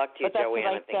 So good luck to you, Joanne.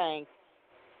 That's what I think.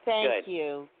 Thank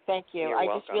you. You're I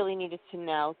welcome. just really needed to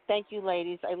know. Thank you,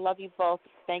 ladies. I love you both.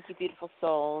 Thank you, beautiful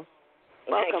souls.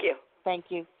 Welcome. Thank you. Thank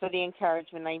you for the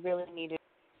encouragement. I really needed it.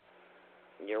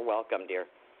 You're welcome, dear.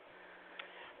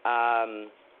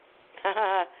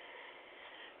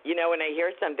 You know, when I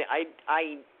hear something,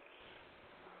 I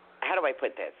how do I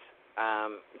put this?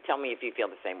 Tell me if you feel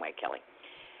the same way, Kelly.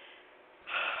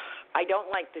 I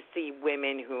don't like to see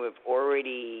women who have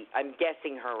already, I'm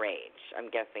guessing her age. I'm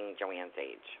guessing Joanne's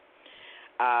age,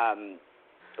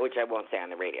 which I won't say on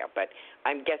the radio, but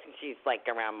I'm guessing she's like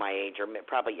around my age or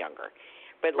probably younger.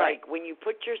 But like when you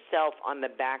put yourself on the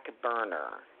back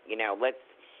burner, you know, this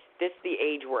is the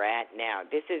age we're at now.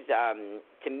 This is,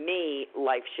 to me,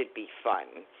 life should be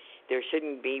fun. There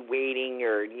shouldn't be waiting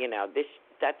or, you know,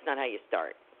 that's not how you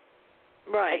start.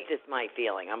 Right. That's just my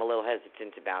feeling. I'm a little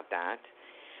hesitant about that.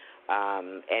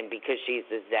 And because she's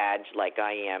a Zag like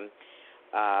I am,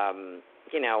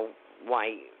 you know,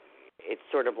 why it's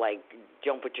sort of like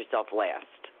don't put yourself last,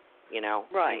 you know.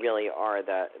 Right. You really are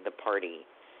the party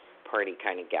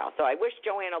kind of gal. So I wish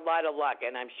Joanne a lot of luck,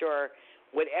 and I'm sure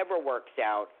whatever works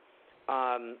out,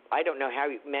 I don't know how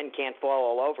men can't fall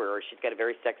all over her. She's got a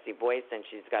very sexy voice, and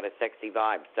she's got a sexy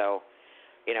vibe. So,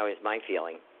 you know, is my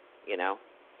feeling, you know.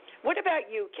 What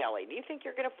about you, Kelly? Do you think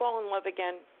you're going to fall in love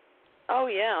again? Oh,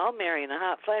 yeah, I'll marry in a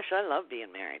hot flash. I love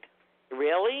being married.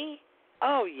 Really?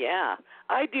 Oh, yeah.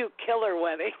 I do killer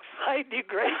weddings. I do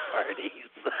great parties.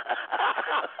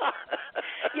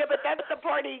 Yeah, but that's the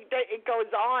party that it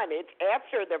goes on. It's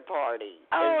after the party.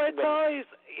 Oh, it's always,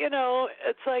 you know,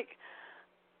 it's like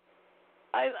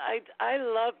I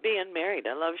love being married.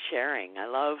 I love sharing. I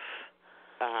love,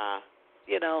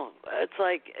 you know, it's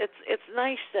like it's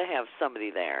nice to have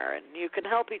somebody there, and you can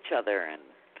help each other, and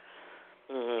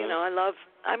you know,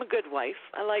 I'm a good wife.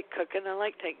 I like cooking. I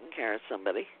like taking care of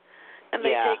somebody, and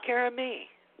they take care of me.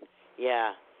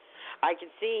 Yeah, I can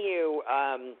see you.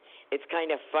 It's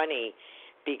kind of funny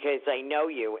because I know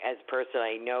you as a person.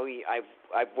 I know you.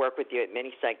 I've worked with you at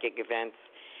many psychic events.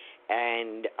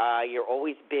 And you're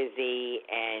always busy,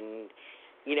 and,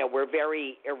 you know, we're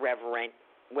very irreverent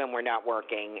when we're not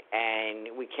working, and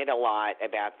we kid a lot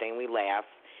about things. We laugh.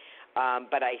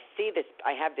 But I see this,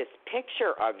 I have this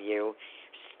picture of you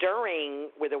stirring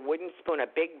with a wooden spoon, a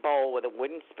big bowl with a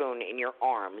wooden spoon in your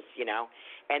arms, you know,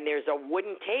 and there's a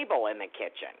wooden table in the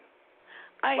kitchen.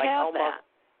 I have that.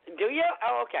 Do you?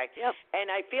 Oh, okay. Yep.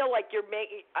 And I feel like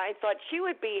I thought she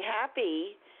would be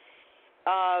happy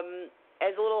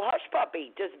as a little hush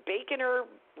puppy, just baking her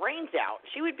brains out.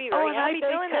 She would be very happy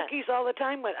doing that. I bake cookies all the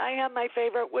time. I have my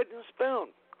favorite wooden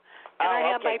spoon, and I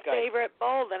have my favorite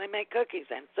bowl that I make cookies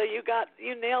in. So you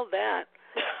nailed that.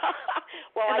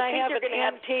 Well, and I think have you're an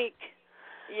antique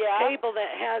table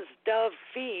that has dove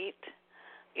feet,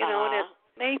 you know, and it's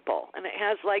maple, and it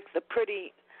has like the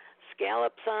pretty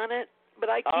scallops on it.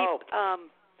 But I keep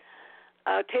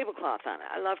tablecloth on it.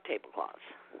 I love tablecloths.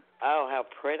 Oh, how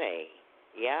pretty.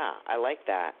 Yeah, I like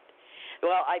that.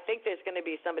 Well, I think there's going to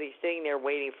be somebody sitting there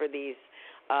waiting for these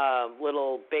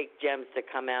little baked gems to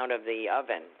come out of the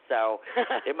oven. So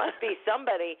there must be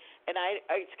somebody, and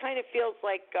it kind of feels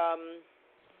like,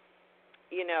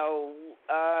 you know,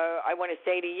 I want to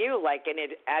say to you, like at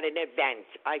an event,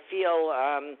 I feel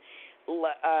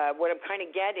what I'm kind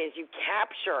of get is you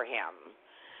capture him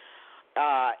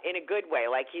in a good way,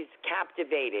 like he's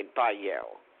captivated by you.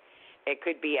 It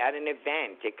could be at an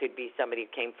event. It could be somebody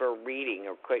who came for a reading,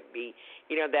 or could be,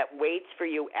 you know, that waits for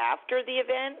you after the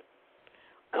event.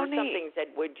 Or something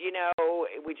said, would you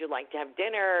like to have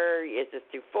dinner? Is this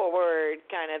too forward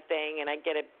kind of thing? And I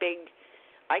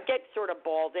get sort of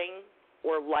balding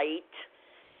or light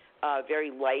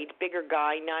very light, bigger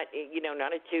guy, not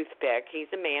a toothpick. He's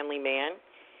a manly man,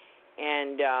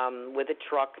 and with a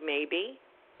truck maybe,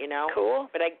 Cool.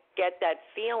 But I get that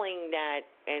feeling that,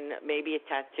 and maybe a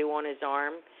tattoo on his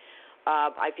arm.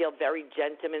 I feel very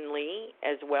gentlemanly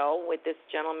as well with this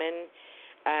gentleman,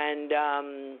 and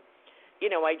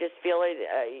I just feel it,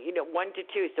 1 to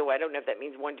 2. So I don't know if that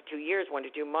means 1 to 2 years, 1 to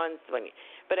 2 months,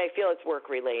 but I feel it's work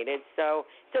related. So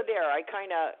there, I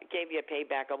kind of gave you a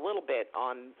payback a little bit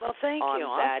on. Well, thank you.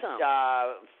 That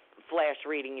awesome. flash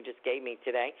reading you just gave me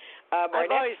today. I've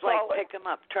always liked picking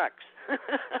up trucks.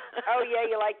 Oh yeah,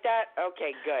 you like that?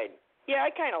 Okay, good. Yeah, I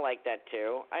kind of like that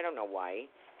too. I don't know why.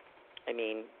 I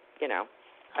mean,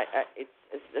 it's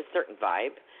a certain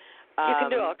vibe. You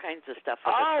can do all kinds of stuff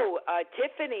with it.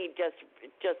 Tiffany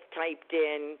just typed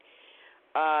in.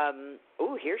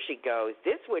 Here she goes.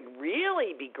 This would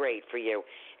really be great for you.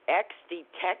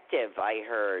 Ex-detective, I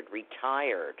heard,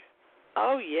 retired.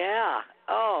 Oh, yeah.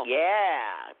 Oh.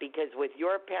 Yeah, because with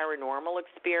your paranormal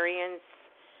experience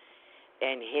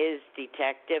and his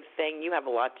detective thing, you have a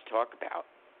lot to talk about.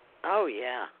 Oh,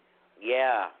 yeah.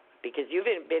 Yeah, because you've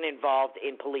been involved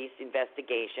in police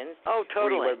investigations. Oh,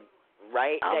 totally.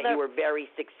 Right? You were very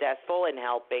successful in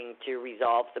helping to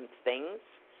resolve some things.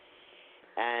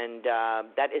 And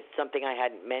that is something I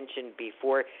hadn't mentioned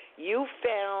before. You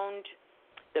found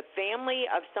the family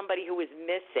of somebody who was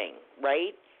missing,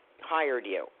 right? Hired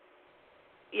you.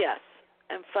 Yes,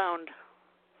 and found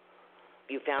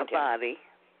a body.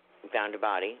 You found a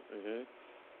body. Mm-hmm.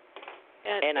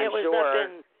 And I'm it was sure. Up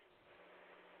in,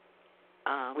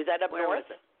 was that up where north?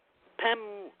 Was it?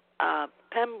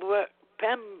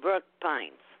 Pembroke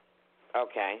Pines.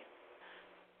 Okay.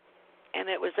 And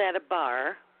it was at a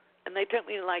bar, and they took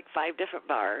me to like 5 different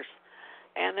bars,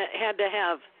 and it had to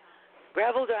have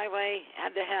gravel driveway,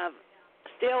 had to have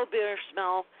stale beer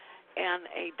smell, and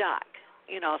a dock,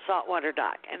 saltwater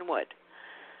dock and wood.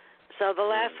 So the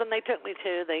last one they took me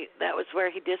to, that was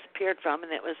where he disappeared from,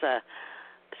 and it was a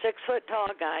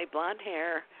 6-foot-tall guy, blonde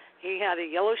hair. He had a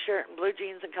yellow shirt and blue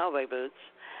jeans and cowboy boots,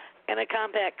 and a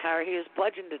compact car. He was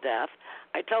bludgeoned to death.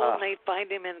 I told them they'd find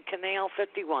him in Canal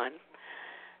 51,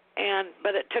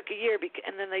 but it took a year,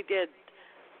 and then they did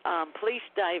police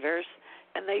divers,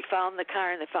 and they found the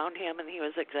car, and they found him, and he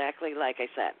was exactly like I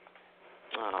said.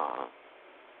 Oh.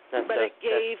 But it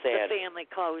gave the family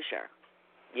closure.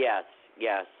 Yes.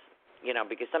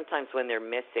 Because sometimes when they're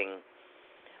missing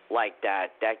like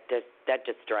that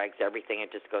just drags everything.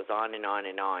 It just goes on and on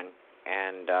and on.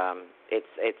 And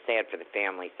it's sad for the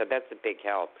family. So that's a big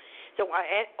help. So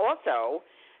also,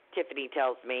 Tiffany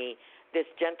tells me this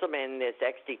gentleman, this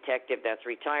ex-detective that's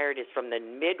retired, is from the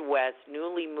Midwest,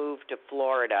 newly moved to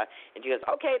Florida. And she goes,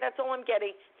 okay, that's all I'm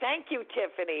getting. Thank you,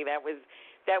 Tiffany. That was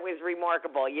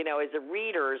remarkable. As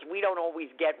readers, we don't always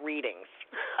get readings.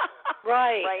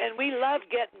 Right. And we love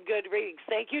getting good readings.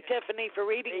 Thank you, Tiffany, for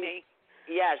reading me.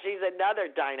 Yeah, she's another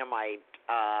dynamite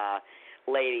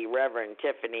lady, Reverend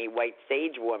Tiffany White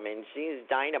Sage Woman. She's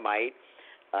dynamite.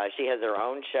 She has her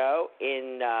own show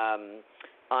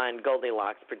on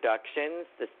Goldilocks Productions,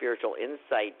 the Spiritual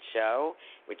Insight Show,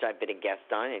 which I've been a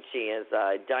guest on, and she is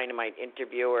a dynamite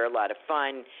interviewer, a lot of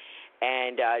fun.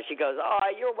 And she goes, oh,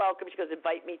 you're welcome. She goes,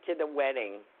 invite me to the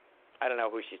wedding. I don't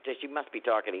know who she must be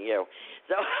talking to you.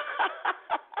 So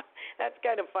that's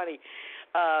kind of funny.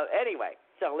 Anyway,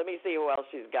 so let me see who else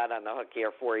she's got on the hook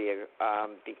here for you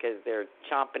because they're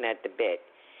chomping at the bit.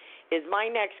 Is my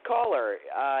next caller,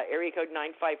 area code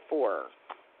 954.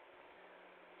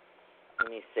 Let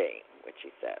me see what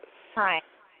she says. Hi,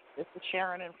 this is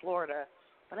Sharon in Florida.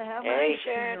 But I have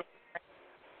Sharon.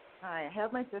 Hi, I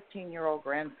have my 15-year-old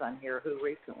grandson here who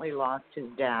recently lost his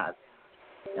dad,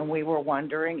 and we were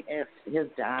wondering if his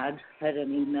dad had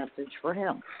any message for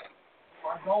him.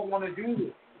 I don't want to do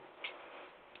this.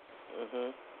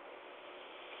 Mhm.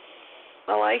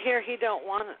 Well, I hear he don't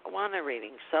want a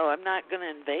reading, so I'm not going to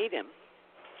invade him.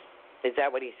 Is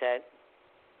that what he said?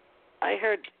 I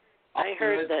heard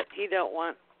that he don't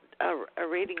want a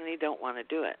reading and he don't want to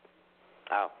do it.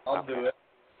 Oh, I'll do it.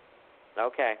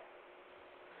 Okay.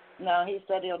 No, he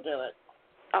said he'll do it.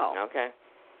 Oh. Okay.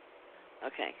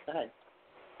 Okay. Go ahead.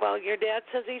 Well, your dad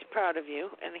says he's proud of you,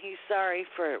 and he's sorry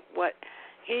for what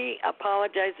he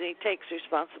apologized. And he takes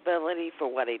responsibility for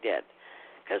what he did.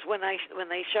 Because when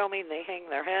they show me and they hang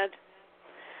their head,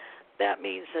 that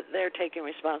means that they're taking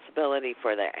responsibility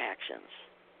for their actions.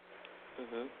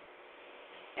 Mhm.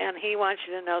 And he wants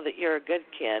you to know that you're a good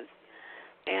kid,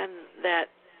 and that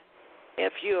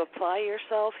if you apply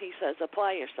yourself, he says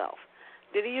apply yourself.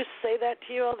 Did he used to say that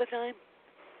to you all the time?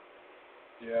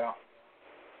 Yeah.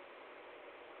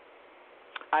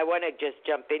 I want to just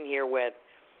jump in here with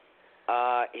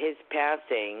his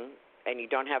passing, and you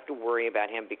don't have to worry about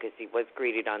him because he was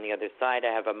greeted on the other side.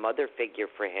 I have a mother figure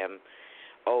for him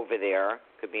over there.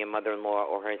 Could be a mother-in-law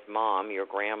or his mom, your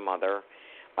grandmother.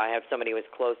 I have somebody who was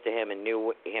close to him and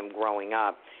knew him growing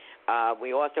up.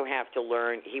 We also have to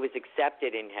learn, he was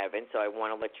accepted in heaven, so I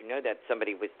want to let you know that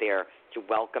somebody was there to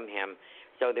welcome him.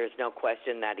 So there's no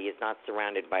question that he is not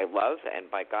surrounded by love and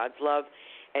by God's love.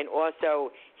 And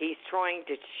also, he's trying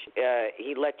to,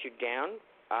 he let you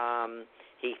down.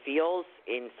 He feels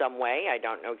in some way, I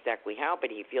don't know exactly how, but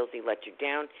he feels he let you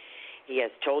down. He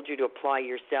has told you to apply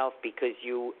yourself because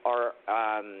you are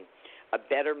a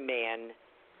better man.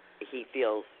 He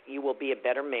feels you will be a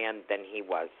better man than he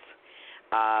was.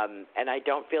 And I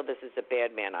don't feel this is a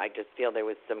bad man. I just feel there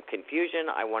was some confusion.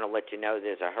 I want to let you know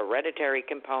there's a hereditary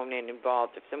component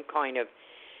involved of some kind of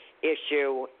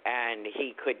issue, and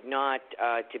he could not,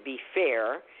 to be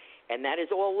fair, and that is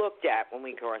all looked at when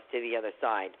we cross to the other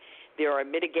side. There are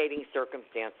mitigating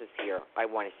circumstances here, I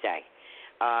want to say.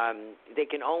 They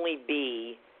can only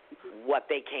be what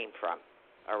they came from,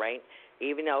 all right?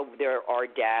 Even though they're our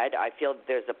dad, I feel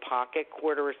there's a pocket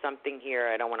quarter or something here.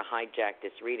 I don't want to hijack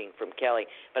this reading from Kelly,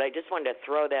 but I just wanted to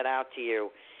throw that out to you,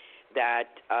 that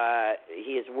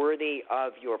he is worthy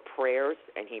of your prayers,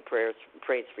 and he prays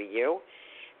for you,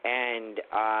 and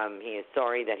he is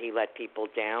sorry that he let people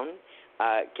down.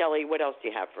 Kelly, what else do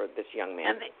you have for this young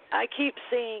man? And I keep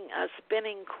seeing a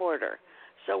spinning quarter.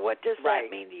 So what does that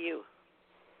mean to you?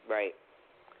 Right.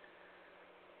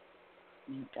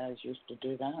 You guys used to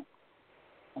do that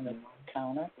on the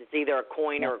counter? It's either a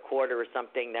coin or a quarter or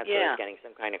something. That's what he's getting,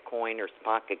 some kind of coin or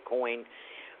pocket coin.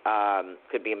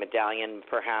 Could be a medallion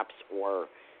perhaps or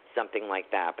something like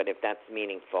that. But if that's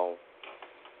meaningful,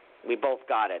 we both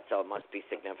got it, so it must be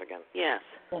significant. Yes.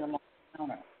 Put them on the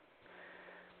counter.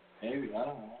 Maybe, I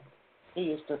don't know. He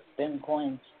used to spin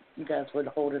coins. You guys would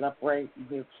hold it upright and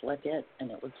he would flick it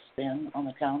and it would spin on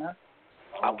the counter.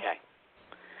 Okay.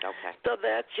 Okay. So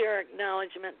that's your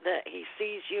acknowledgement that he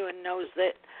sees you and knows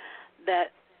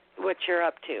that what you're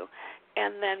up to.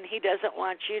 And then he doesn't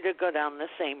want you to go down the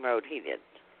same road he did.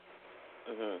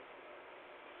 Mhm.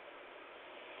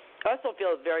 I also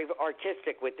feel very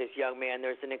artistic with this young man.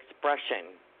 There's an expression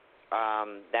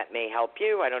that may help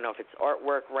you. I don't know if it's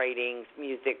artwork, writing,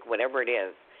 music, whatever it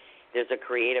is. There's a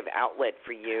creative outlet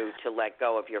for you to let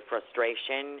go of your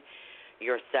frustration,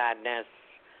 your sadness,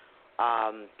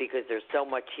 because there's so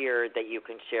much here that you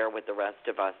can share with the rest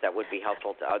of us that would be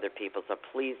helpful to other people. So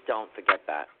please don't forget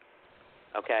that.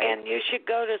 Okay? And you should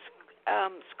go to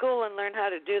school and learn how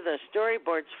to do the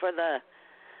storyboards for the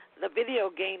video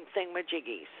game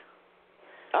thingamajiggies.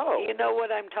 Oh. You know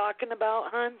what I'm talking about,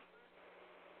 hon?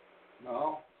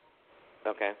 No.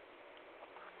 Okay.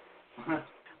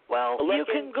 Well, you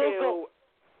can into, Google.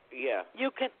 Yeah.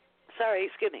 You can. Sorry,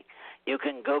 excuse me. You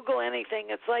can Google anything.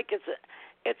 It's like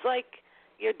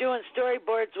you're doing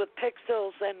storyboards with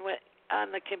pixels and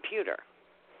on the computer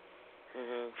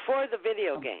for the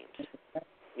video games.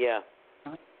 Yeah.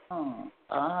 Oh,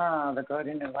 the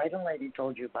Guardian and Lighting lady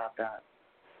told you about that.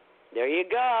 There you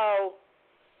go.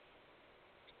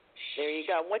 There you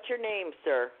go. What's your name,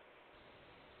 sir?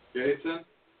 Jason?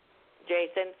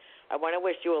 Jason, I want to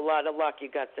wish you a lot of luck.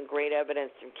 You got some great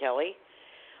evidence from Kelly.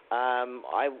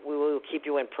 We will keep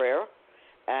you in prayer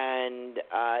and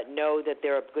know that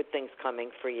there are good things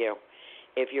coming for you.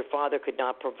 If your father could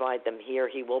not provide them here,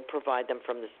 he will provide them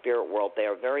from the spirit world. They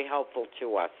are very helpful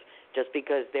to us. Just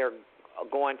because they're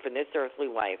gone from this earthly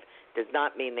life does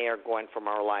not mean they are gone from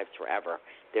our lives forever.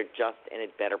 They're just in a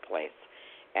better place.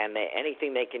 And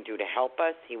anything they can do to help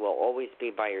us, he will always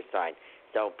be by your side.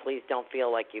 So please don't feel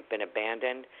like you've been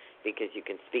abandoned, because you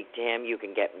can speak to him, you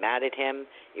can get mad at him,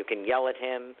 you can yell at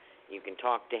him, you can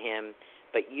talk to him,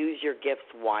 but use your gifts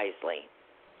wisely,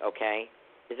 okay?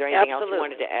 Is there anything else you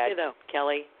wanted to add, Ditto.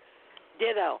 Kelly?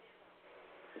 Ditto.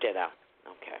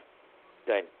 Okay.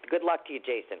 Good. Good luck to you,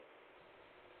 Jason.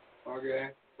 Okay.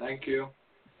 Thank you.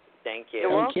 Thank you.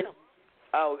 You're welcome.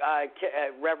 Oh,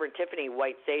 Reverend Tiffany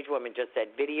White Sage Woman just said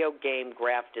video game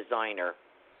graph designer.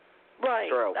 Right.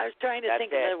 True. I was trying to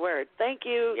think of the word. Thank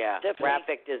you, Yeah, Tiffany.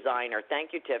 graphic designer.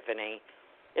 Thank you, Tiffany.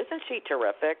 Isn't she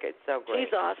terrific? It's so great.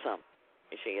 She's awesome.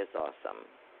 She is awesome.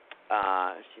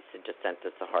 She just sent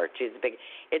us a heart. She's a big.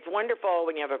 It's wonderful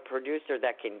when you have a producer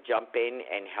that can jump in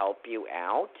and help you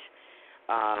out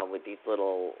with these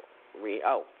little.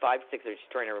 560. She's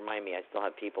trying to remind me. I still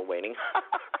have people waiting.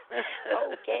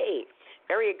 Okay.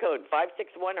 Area code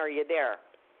 561. Are you there?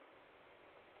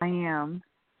 I am.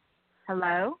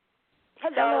 Hello.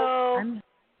 Hello.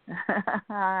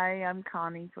 Hi, I'm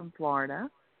Connie from Florida.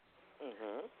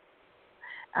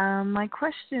 My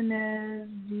question is,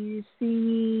 do you see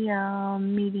me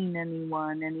meeting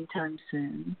anyone anytime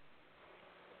soon?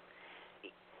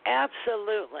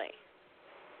 Absolutely.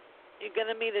 You're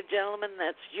going to meet a gentleman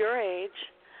that's your age,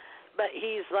 but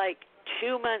he's like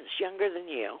 2 months younger than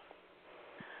you.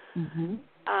 Mm-hmm.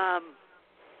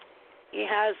 He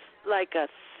has like a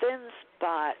thin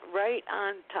spot right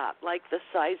on top, like the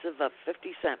size of a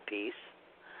 50-cent piece.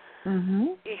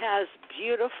 Mm-hmm. He has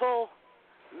beautiful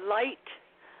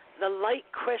the light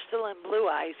crystalline blue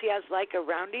eyes. He has like a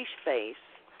roundish face.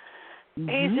 Mm-hmm.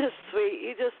 He's just sweet.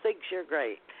 He just thinks you're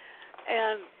great.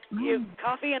 And you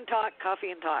coffee and talk,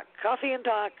 coffee and talk, coffee and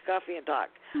talk, coffee and talk.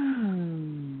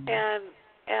 Mm.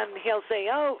 And he'll say,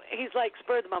 oh, he's like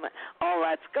spur of the moment. Oh,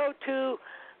 let's go to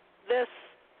this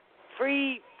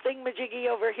free thingamajiggy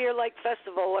over here like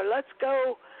festival, or let's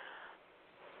go,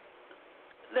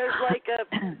 there's like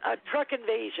a truck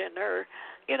invasion, or,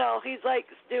 you know, he's like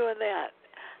doing that.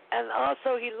 And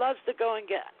also he loves to go and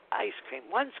get ice cream.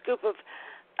 1 scoop of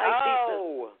ice cream.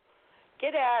 Oh,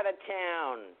 get out of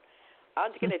town.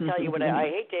 I'm just going to tell you what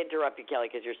I hate to interrupt you, Kelly,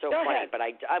 because you're so funny, but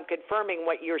I'm confirming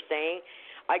what you're saying.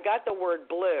 I got the word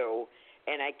blue,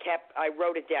 and I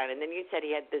wrote it down, and then you said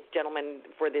he had this gentleman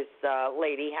for this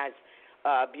lady has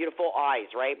beautiful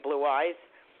eyes, right? Blue eyes.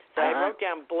 So I wrote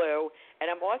down blue, and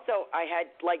I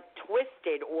had like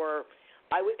twisted, or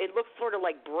it looks sort of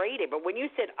like braided, but when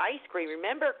you said ice cream,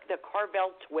 remember the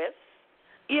Carvel twists?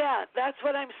 Yeah, that's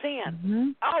what I'm seeing.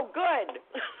 Mm-hmm. Oh, good.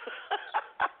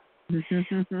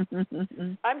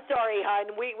 I'm sorry,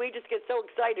 hon. We just get so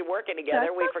excited working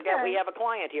together. We forget we have a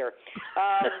client here.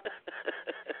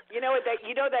 You know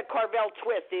that Carvel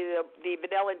twist, the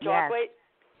vanilla and chocolate?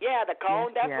 Yes. Yeah, the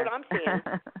cone. That's what I'm seeing.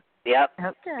 Yep.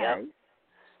 Okay. Yep.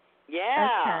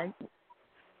 Yeah. Okay.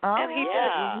 Oh,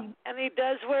 and he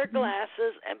does wear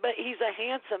glasses, but he's a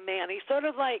handsome man. He sort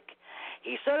of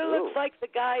looks like the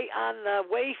guy on the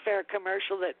Wayfair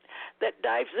commercial that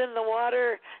dives in the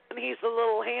water, and he's the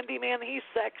little handyman. He's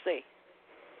sexy.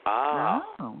 Oh,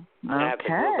 okay. I have to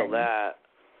Google that.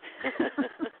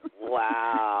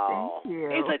 Wow. Thank you.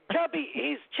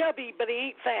 He's chubby, but he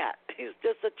ain't fat. He's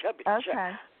just a chubby.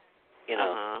 Okay. You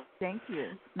know. Thank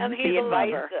you. And he's a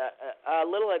lover. A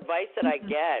little advice that I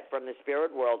get from the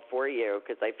spirit world for you,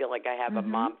 because I feel like I have a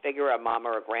mom figure, a mom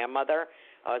or a grandmother.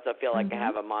 I also feel like I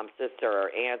have a mom, sister, or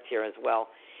aunt here as well.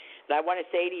 And I want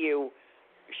to say to you,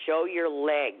 show your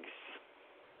legs.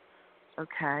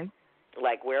 Okay.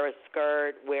 Like wear a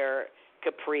skirt, wear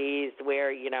capris,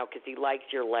 because he likes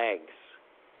your legs.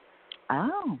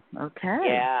 Oh, okay.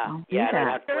 Yeah, they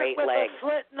have great with legs.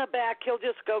 With a slit in the back, he'll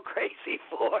just go crazy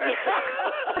for.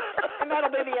 And that'll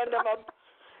be the end of him.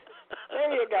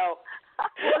 There you go.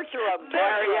 Nurture him.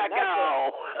 There you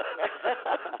go.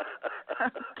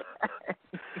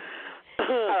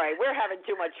 All right, we're having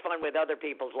too much fun with other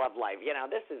people's love life.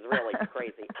 This is really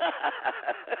crazy.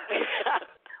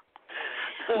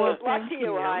 Well, luck to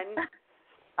you, hon.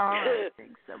 All right,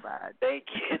 thanks so much. Thank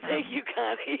you,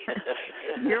 Connie.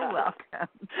 You're welcome.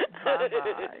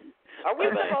 Bye-bye. Are we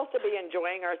supposed to be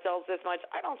enjoying ourselves this much?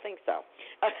 I don't think so.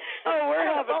 We're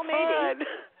having fun. Maybe.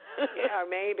 Yeah,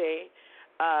 maybe.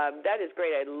 That is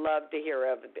great. I'd love to hear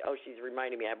she's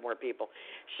reminding me I have more people.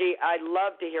 I'd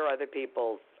love to hear other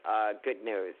people's good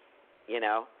news,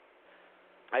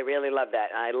 I really love that.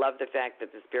 And I love the fact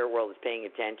that the spirit world is paying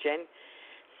attention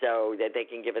so that they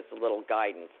can give us a little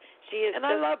guidance. And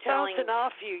I love bouncing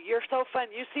off you. You're so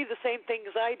fun. You see the same things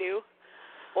I do.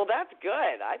 Well, that's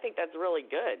good. I think that's really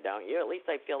good, don't you? At least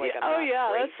I feel like I'm not crazy.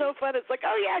 That's so fun. It's like,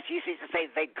 she sees the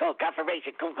same thing. Cool,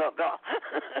 confirmation. Cool.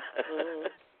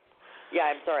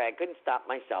 Yeah, I'm sorry. I couldn't stop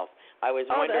myself. I was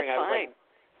wondering. That's I was fine. like,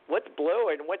 what's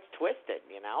blue and what's twisted?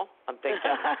 I'm thinking,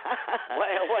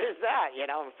 what is that?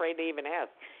 I'm afraid to even ask.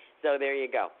 So there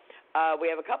you go.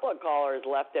 We have a couple of callers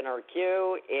left in our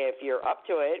queue. If you're up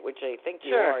to it, which I think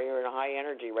you are, you're in a high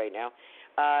energy right now.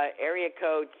 Area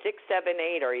code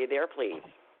 678. Are you there, please?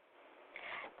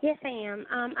 Yes, I am.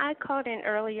 I called in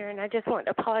earlier, and I just want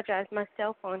to apologize. My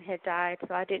cell phone had died,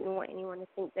 so I didn't want anyone to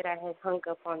think that I had hung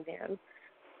up on them.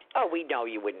 Oh, we know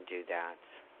you wouldn't do that.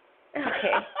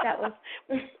 Okay, that was.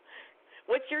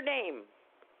 What's your name?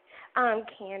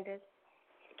 Candace.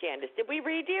 Candace, did we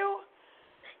read you?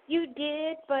 You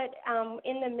did, but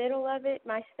in the middle of it,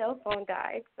 my cell phone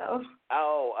died. So.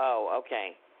 Oh,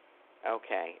 okay.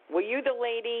 Okay. Were you the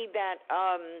lady that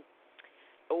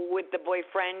with the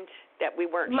boyfriend that we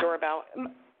weren't sure about?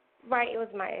 Right, it was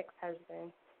my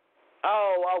ex-husband.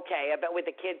 Oh, okay. But with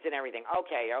the kids and everything.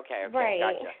 Okay. Right.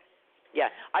 Gotcha. Yeah,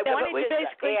 I wanted we to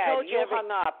basically add, told you hung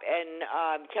up,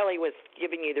 and Kelly was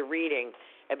giving you the reading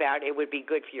about it would be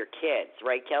good for your kids,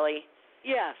 right, Kelly?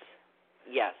 Yes.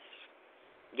 Yes.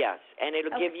 Yes. And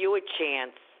it'll give you a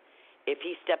chance if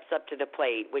he steps up to the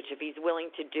plate, which if he's willing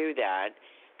to do that,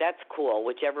 that's cool,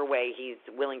 whichever way he's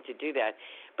willing to do that.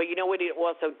 But you know what it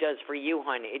also does for you,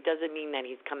 hon? It doesn't mean that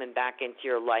he's coming back into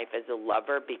your life as a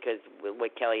lover, because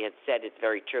what Kelly had said is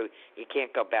very true. You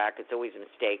can't go back. It's always a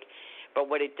mistake. But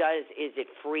what it does is it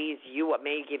frees you up,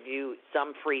 may give you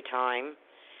some free time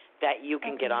that you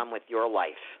can get on with your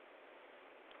life.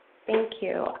 Thank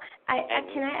you.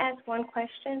 Can I ask one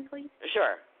question, please?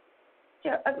 Sure.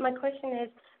 Sure. My question is,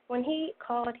 when he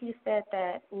called, he said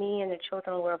that me and the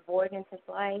children were avoiding his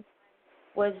life.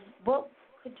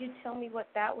 Could you tell me what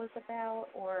that was about?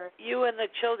 Or you and the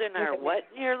children are what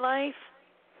in your life?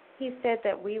 He said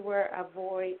that we were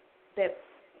that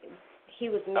he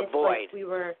was missed. Like we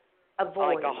were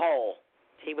avoid. Like a hole.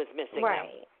 He was missing right.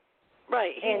 them.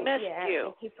 Right. He missed you.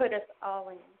 And he put us all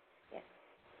in. Yeah.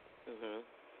 Mhm.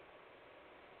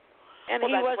 And well,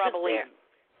 he that's wasn't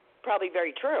probably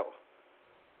very true.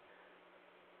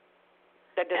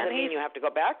 That doesn't mean you have to go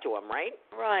back to him, right?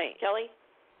 Right. Kelly?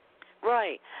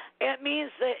 Right. It means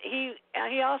that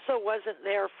he also wasn't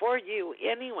there for you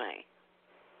anyway.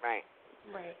 Right.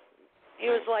 Right. He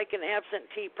was like an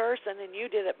absentee person, and you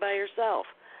did it by yourself.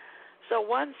 So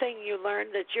one thing you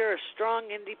learned, that you're a strong,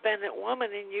 independent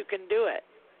woman, and you can do it.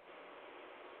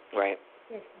 Right.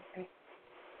 Yes. Okay.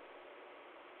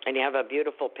 And you have a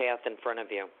beautiful path in front of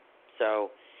you.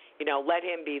 So, let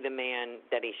him be the man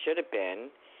that he should have been.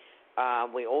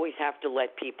 We always have to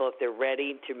let people, if they're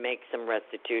ready to make some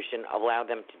restitution, allow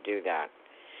them to do that.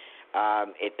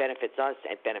 It benefits us,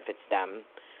 it benefits them,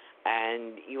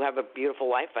 and you have a beautiful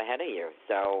life ahead of you.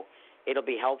 So it'll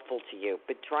be helpful to you.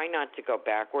 But try not to go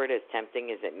backward, as tempting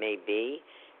as it may be,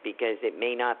 because it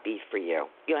may not be for you.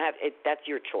 You'll have it. That's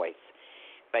your choice,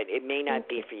 but it may not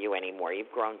be for you anymore.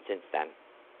 You've grown since then.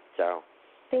 So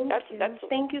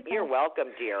Thank you. You're welcome,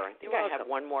 dear. I think I have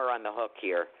one more on the hook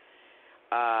here.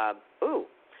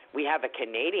 We have a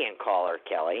Canadian caller,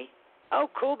 Kelly. Oh,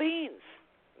 cool beans.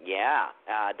 Yeah,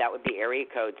 that would be area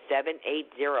code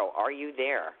 780. Are you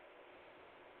there?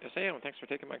 Yes, I am. Thanks for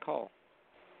taking my call.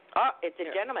 Oh, it's a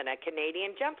gentleman, a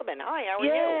Canadian gentleman. Hi, how are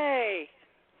you? Yay!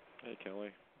 Hey, Kelly.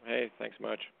 Hey, thanks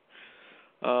much.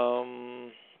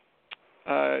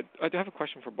 I do have a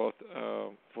question for both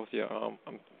of you.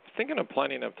 I'm thinking of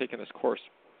planning on taking this course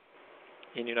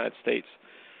in the United States,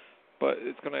 but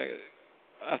it's going to,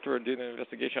 after doing an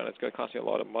investigation on it, it's going to cost me a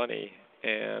lot of money,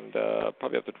 and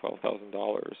probably up to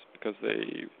 $12,000, because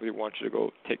they want you to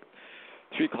go take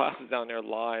 3 classes down there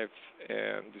live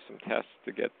and do some tests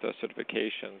to get the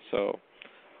certification. So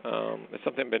it's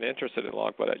something I've been interested in a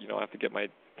lot, but I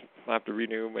have to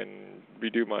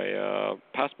redo my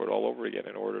passport all over again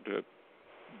in order to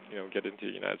get into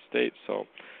the United States. So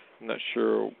I'm not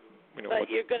sure but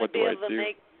you're going to be able to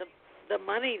make the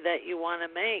money that you want to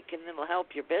make, and it'll help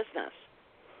your business.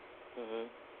 Mhm.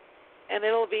 And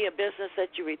it'll be a business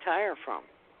that you retire from.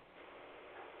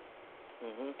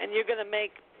 Mhm. And you're going to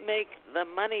make the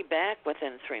money back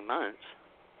within 3 months.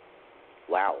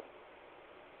 Wow.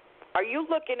 Are you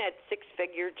looking at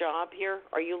 6-figure job here?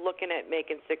 Are you looking at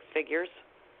making 6 figures?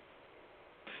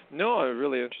 No, I'm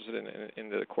really interested in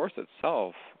the course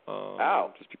itself.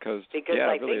 Just because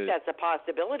I think that's a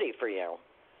possibility for you.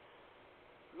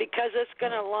 Because it's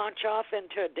going to launch off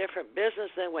into a different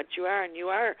business than what you are, and you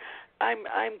are. I'm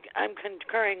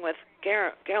concurring with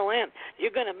Carol-Ann.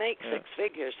 You're going to make 6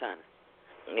 figures, son.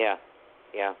 Yeah.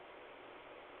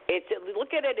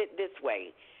 Look at it this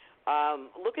way.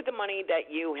 Look at the money that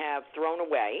you have thrown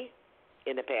away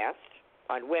in the past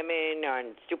on women,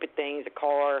 on stupid things, a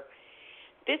car.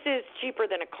 This is cheaper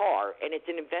than a car, and it's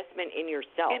an investment in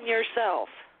yourself. In yourself.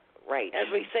 Right.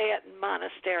 As we say it in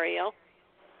Monasterio.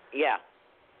 Yeah.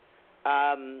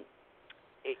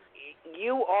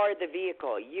 You are the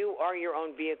vehicle. You are your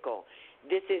own vehicle.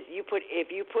 If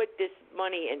you put this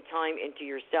money and time into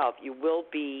yourself, you will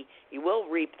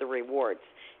reap the rewards.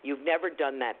 You've never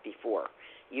done that before.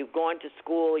 You've gone to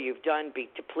school, you've done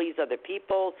to please other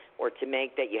people, or to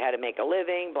make that you had to make a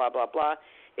living, blah blah blah.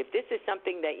 If this is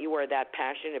something that you are that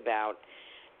passionate about,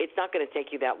 it's not going to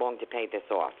take you that long to pay this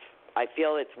off. I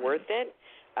feel it's worth it.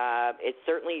 It's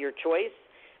certainly your choice,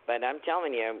 but I'm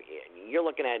telling you, you're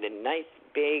looking at a nice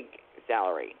big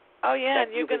salary. Oh yeah,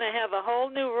 and you're going to have a whole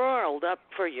new world up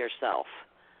for yourself.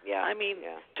 Yeah. I mean,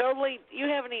 totally. You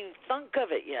haven't even thunk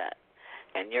of it yet,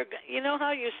 and you know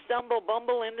how you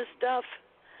bumble into stuff.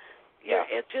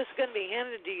 It's just going to be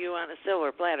handed to you on a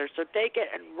silver platter. So take it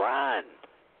and run.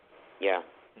 Yeah.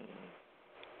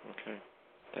 Okay.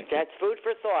 Thank you. That's food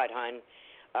for thought, hon.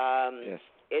 Yes.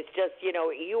 It's just,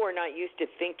 you are not used to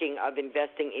thinking of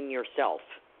investing in yourself.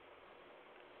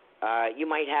 You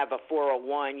might have a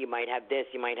 401, you might have this,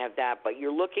 you might have that, but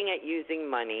you're looking at using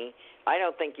money. I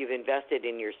don't think you've invested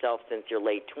in yourself since your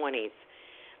late 20s.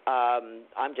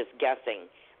 I'm just guessing,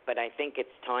 but I think it's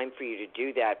time for you to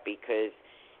do that, because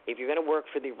if you're going to work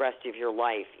for the rest of your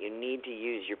life, you need to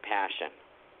use your passion.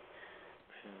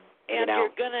 And you're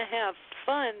going to have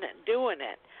fun doing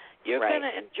it. You're Right. going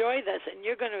to enjoy this, and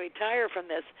you're going to retire from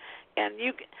this. And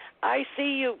I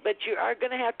see you, but you are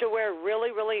going to have to wear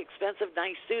really, really expensive,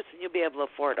 nice suits, and you'll be able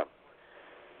to afford them.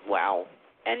 Wow.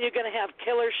 And you're going to have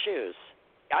killer shoes.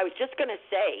 I was just going to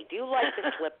say, do you like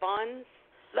the slip-ons?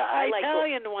 The I like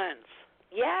Italian ones.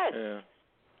 Yes. Yeah.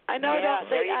 I know, Yeah, don't say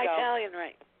there you go. Italian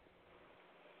right.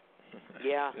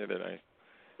 Yeah. Yeah, they're nice.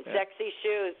 Yeah. Sexy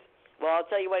shoes. Well, I'll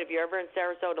tell you what, if you're ever in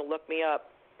Sarasota, look me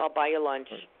up. I'll buy you lunch.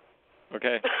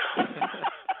 Okay.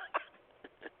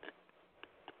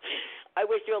 I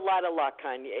wish you a lot of luck,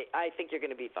 hon. I think you're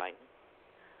going to be fine.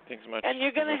 Thanks so much. And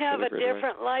you're going to have a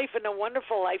different life and a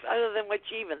wonderful life other than what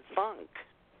you even thunk.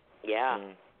 Yeah.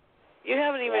 You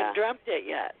haven't even Yeah. dreamt it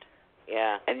yet.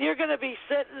 Yeah. And you're going to be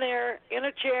sitting there in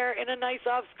a chair in a nice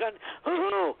office going,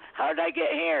 hoo-hoo, how did I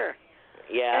get here?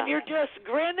 Yeah. And you're just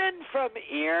grinning from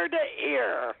ear to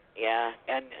ear. Yeah.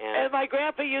 And Yeah. my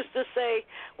grandpa used to say,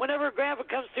 whenever grandpa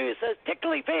comes through, he says,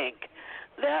 tickly pink.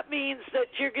 That means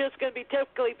that you're just going to be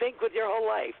tickly pink with your whole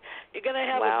life. You're going to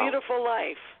have Wow. a beautiful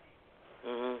life.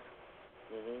 Awesome.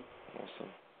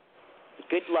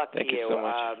 Good luck Thank to you so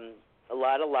much. A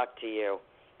lot of luck to you.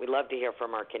 We'd love to hear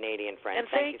from our Canadian friends. And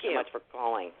thank you so thank you. much for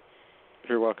calling.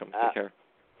 You're welcome. Take care.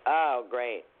 Oh,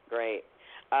 great.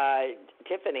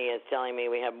 Tiffany is telling me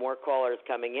we have more callers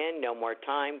coming in. No more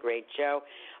time. Great show.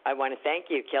 I want to thank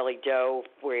you, Kelly Jo.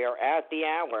 We are at the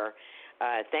hour.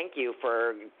 Thank you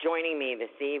for joining me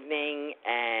this evening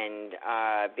and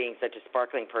being such a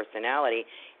sparkling personality.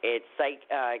 It's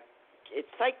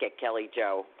Psychic Kelly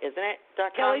Jo, isn't it?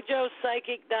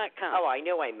 KellyJoPsychic.com. Oh, I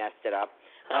knew I messed it up.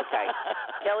 Okay.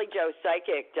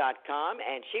 KellyJoPsychic.com,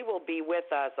 and she will be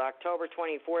with us October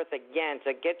 24th again.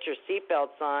 So get your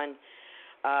seatbelts on,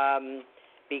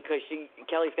 because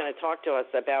Kelly's going to talk to us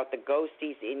about the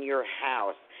ghosties in your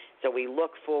house. So we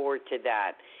look forward to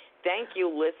that. Thank you,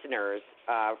 listeners,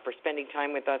 for spending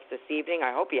time with us this evening.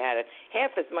 I hope you had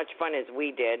half as much fun as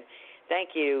we did.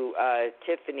 Thank you,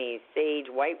 Tiffany Sage,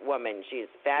 white woman. She's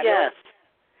fabulous. Yes.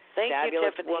 Thank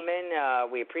Fabulous you, Tiffany. woman.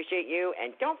 We appreciate you.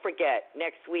 And don't forget,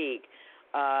 next week,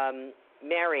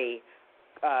 Mary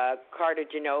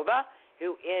Cartagenova,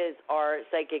 who is our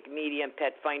psychic medium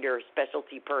pet finder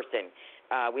specialty person.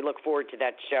 We look forward to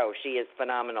that show. She is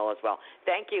phenomenal as well.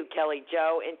 Thank you, Kelly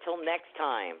Jo. Until next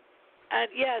time.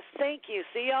 Yes, thank you.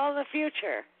 See you all in the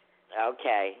future.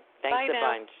 Okay. Thanks Bye a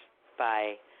now. bunch.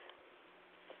 Bye.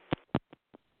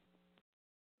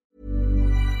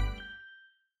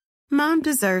 Mom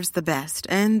deserves the best,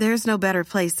 and there's no better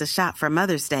place to shop for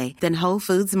Mother's Day than Whole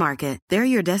Foods Market. They're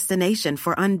your destination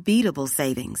for unbeatable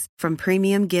savings, from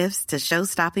premium gifts to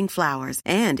show-stopping flowers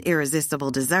and irresistible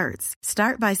desserts.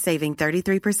 Start by saving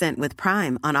 33% with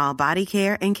Prime on all body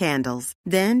care and candles.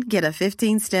 Then get a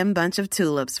 15-stem bunch of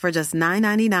tulips for just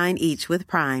 $9.99 each with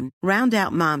Prime. Round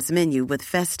out Mom's menu with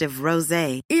festive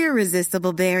rosé,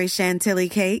 irresistible berry chantilly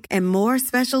cake, and more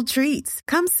special treats.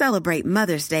 Come celebrate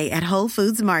Mother's Day at Whole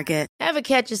Foods Market. Ever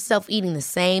catch yourself eating the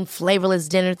same flavorless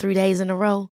dinner 3 days in a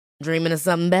row? Dreaming of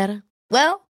something better?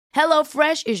 Well,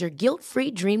 HelloFresh is your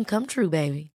guilt-free dream come true,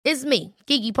 baby. It's me,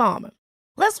 Keke Palmer.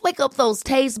 Let's wake up those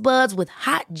taste buds with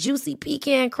hot, juicy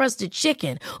pecan-crusted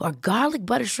chicken or garlic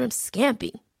butter shrimp scampi.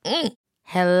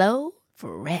 Hello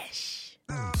Fresh.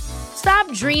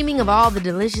 Stop dreaming of all the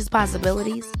delicious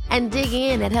possibilities and dig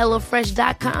in at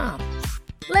HelloFresh.com.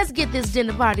 Let's get this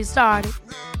dinner party started.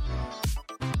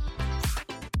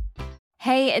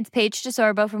 Hey, it's Paige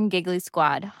DeSorbo from Giggly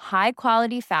Squad. High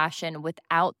quality fashion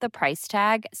without the price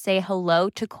tag. Say hello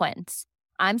to Quince.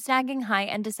 I'm snagging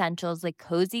high-end essentials like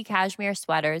cozy cashmere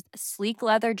sweaters, sleek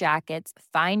leather jackets,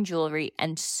 fine jewelry,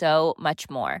 and so much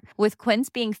more. With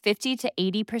Quince being 50 to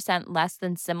 80% less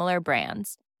than similar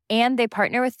brands. And they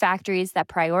partner with factories that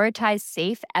prioritize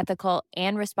safe, ethical,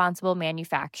 and responsible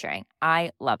manufacturing.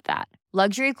 I love that.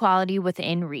 Luxury quality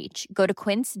within reach. Go to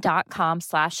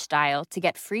quince.com/style to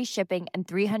get free shipping and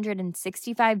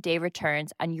 365-day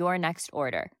returns on your next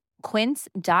order.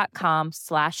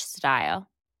 Quince.com/style.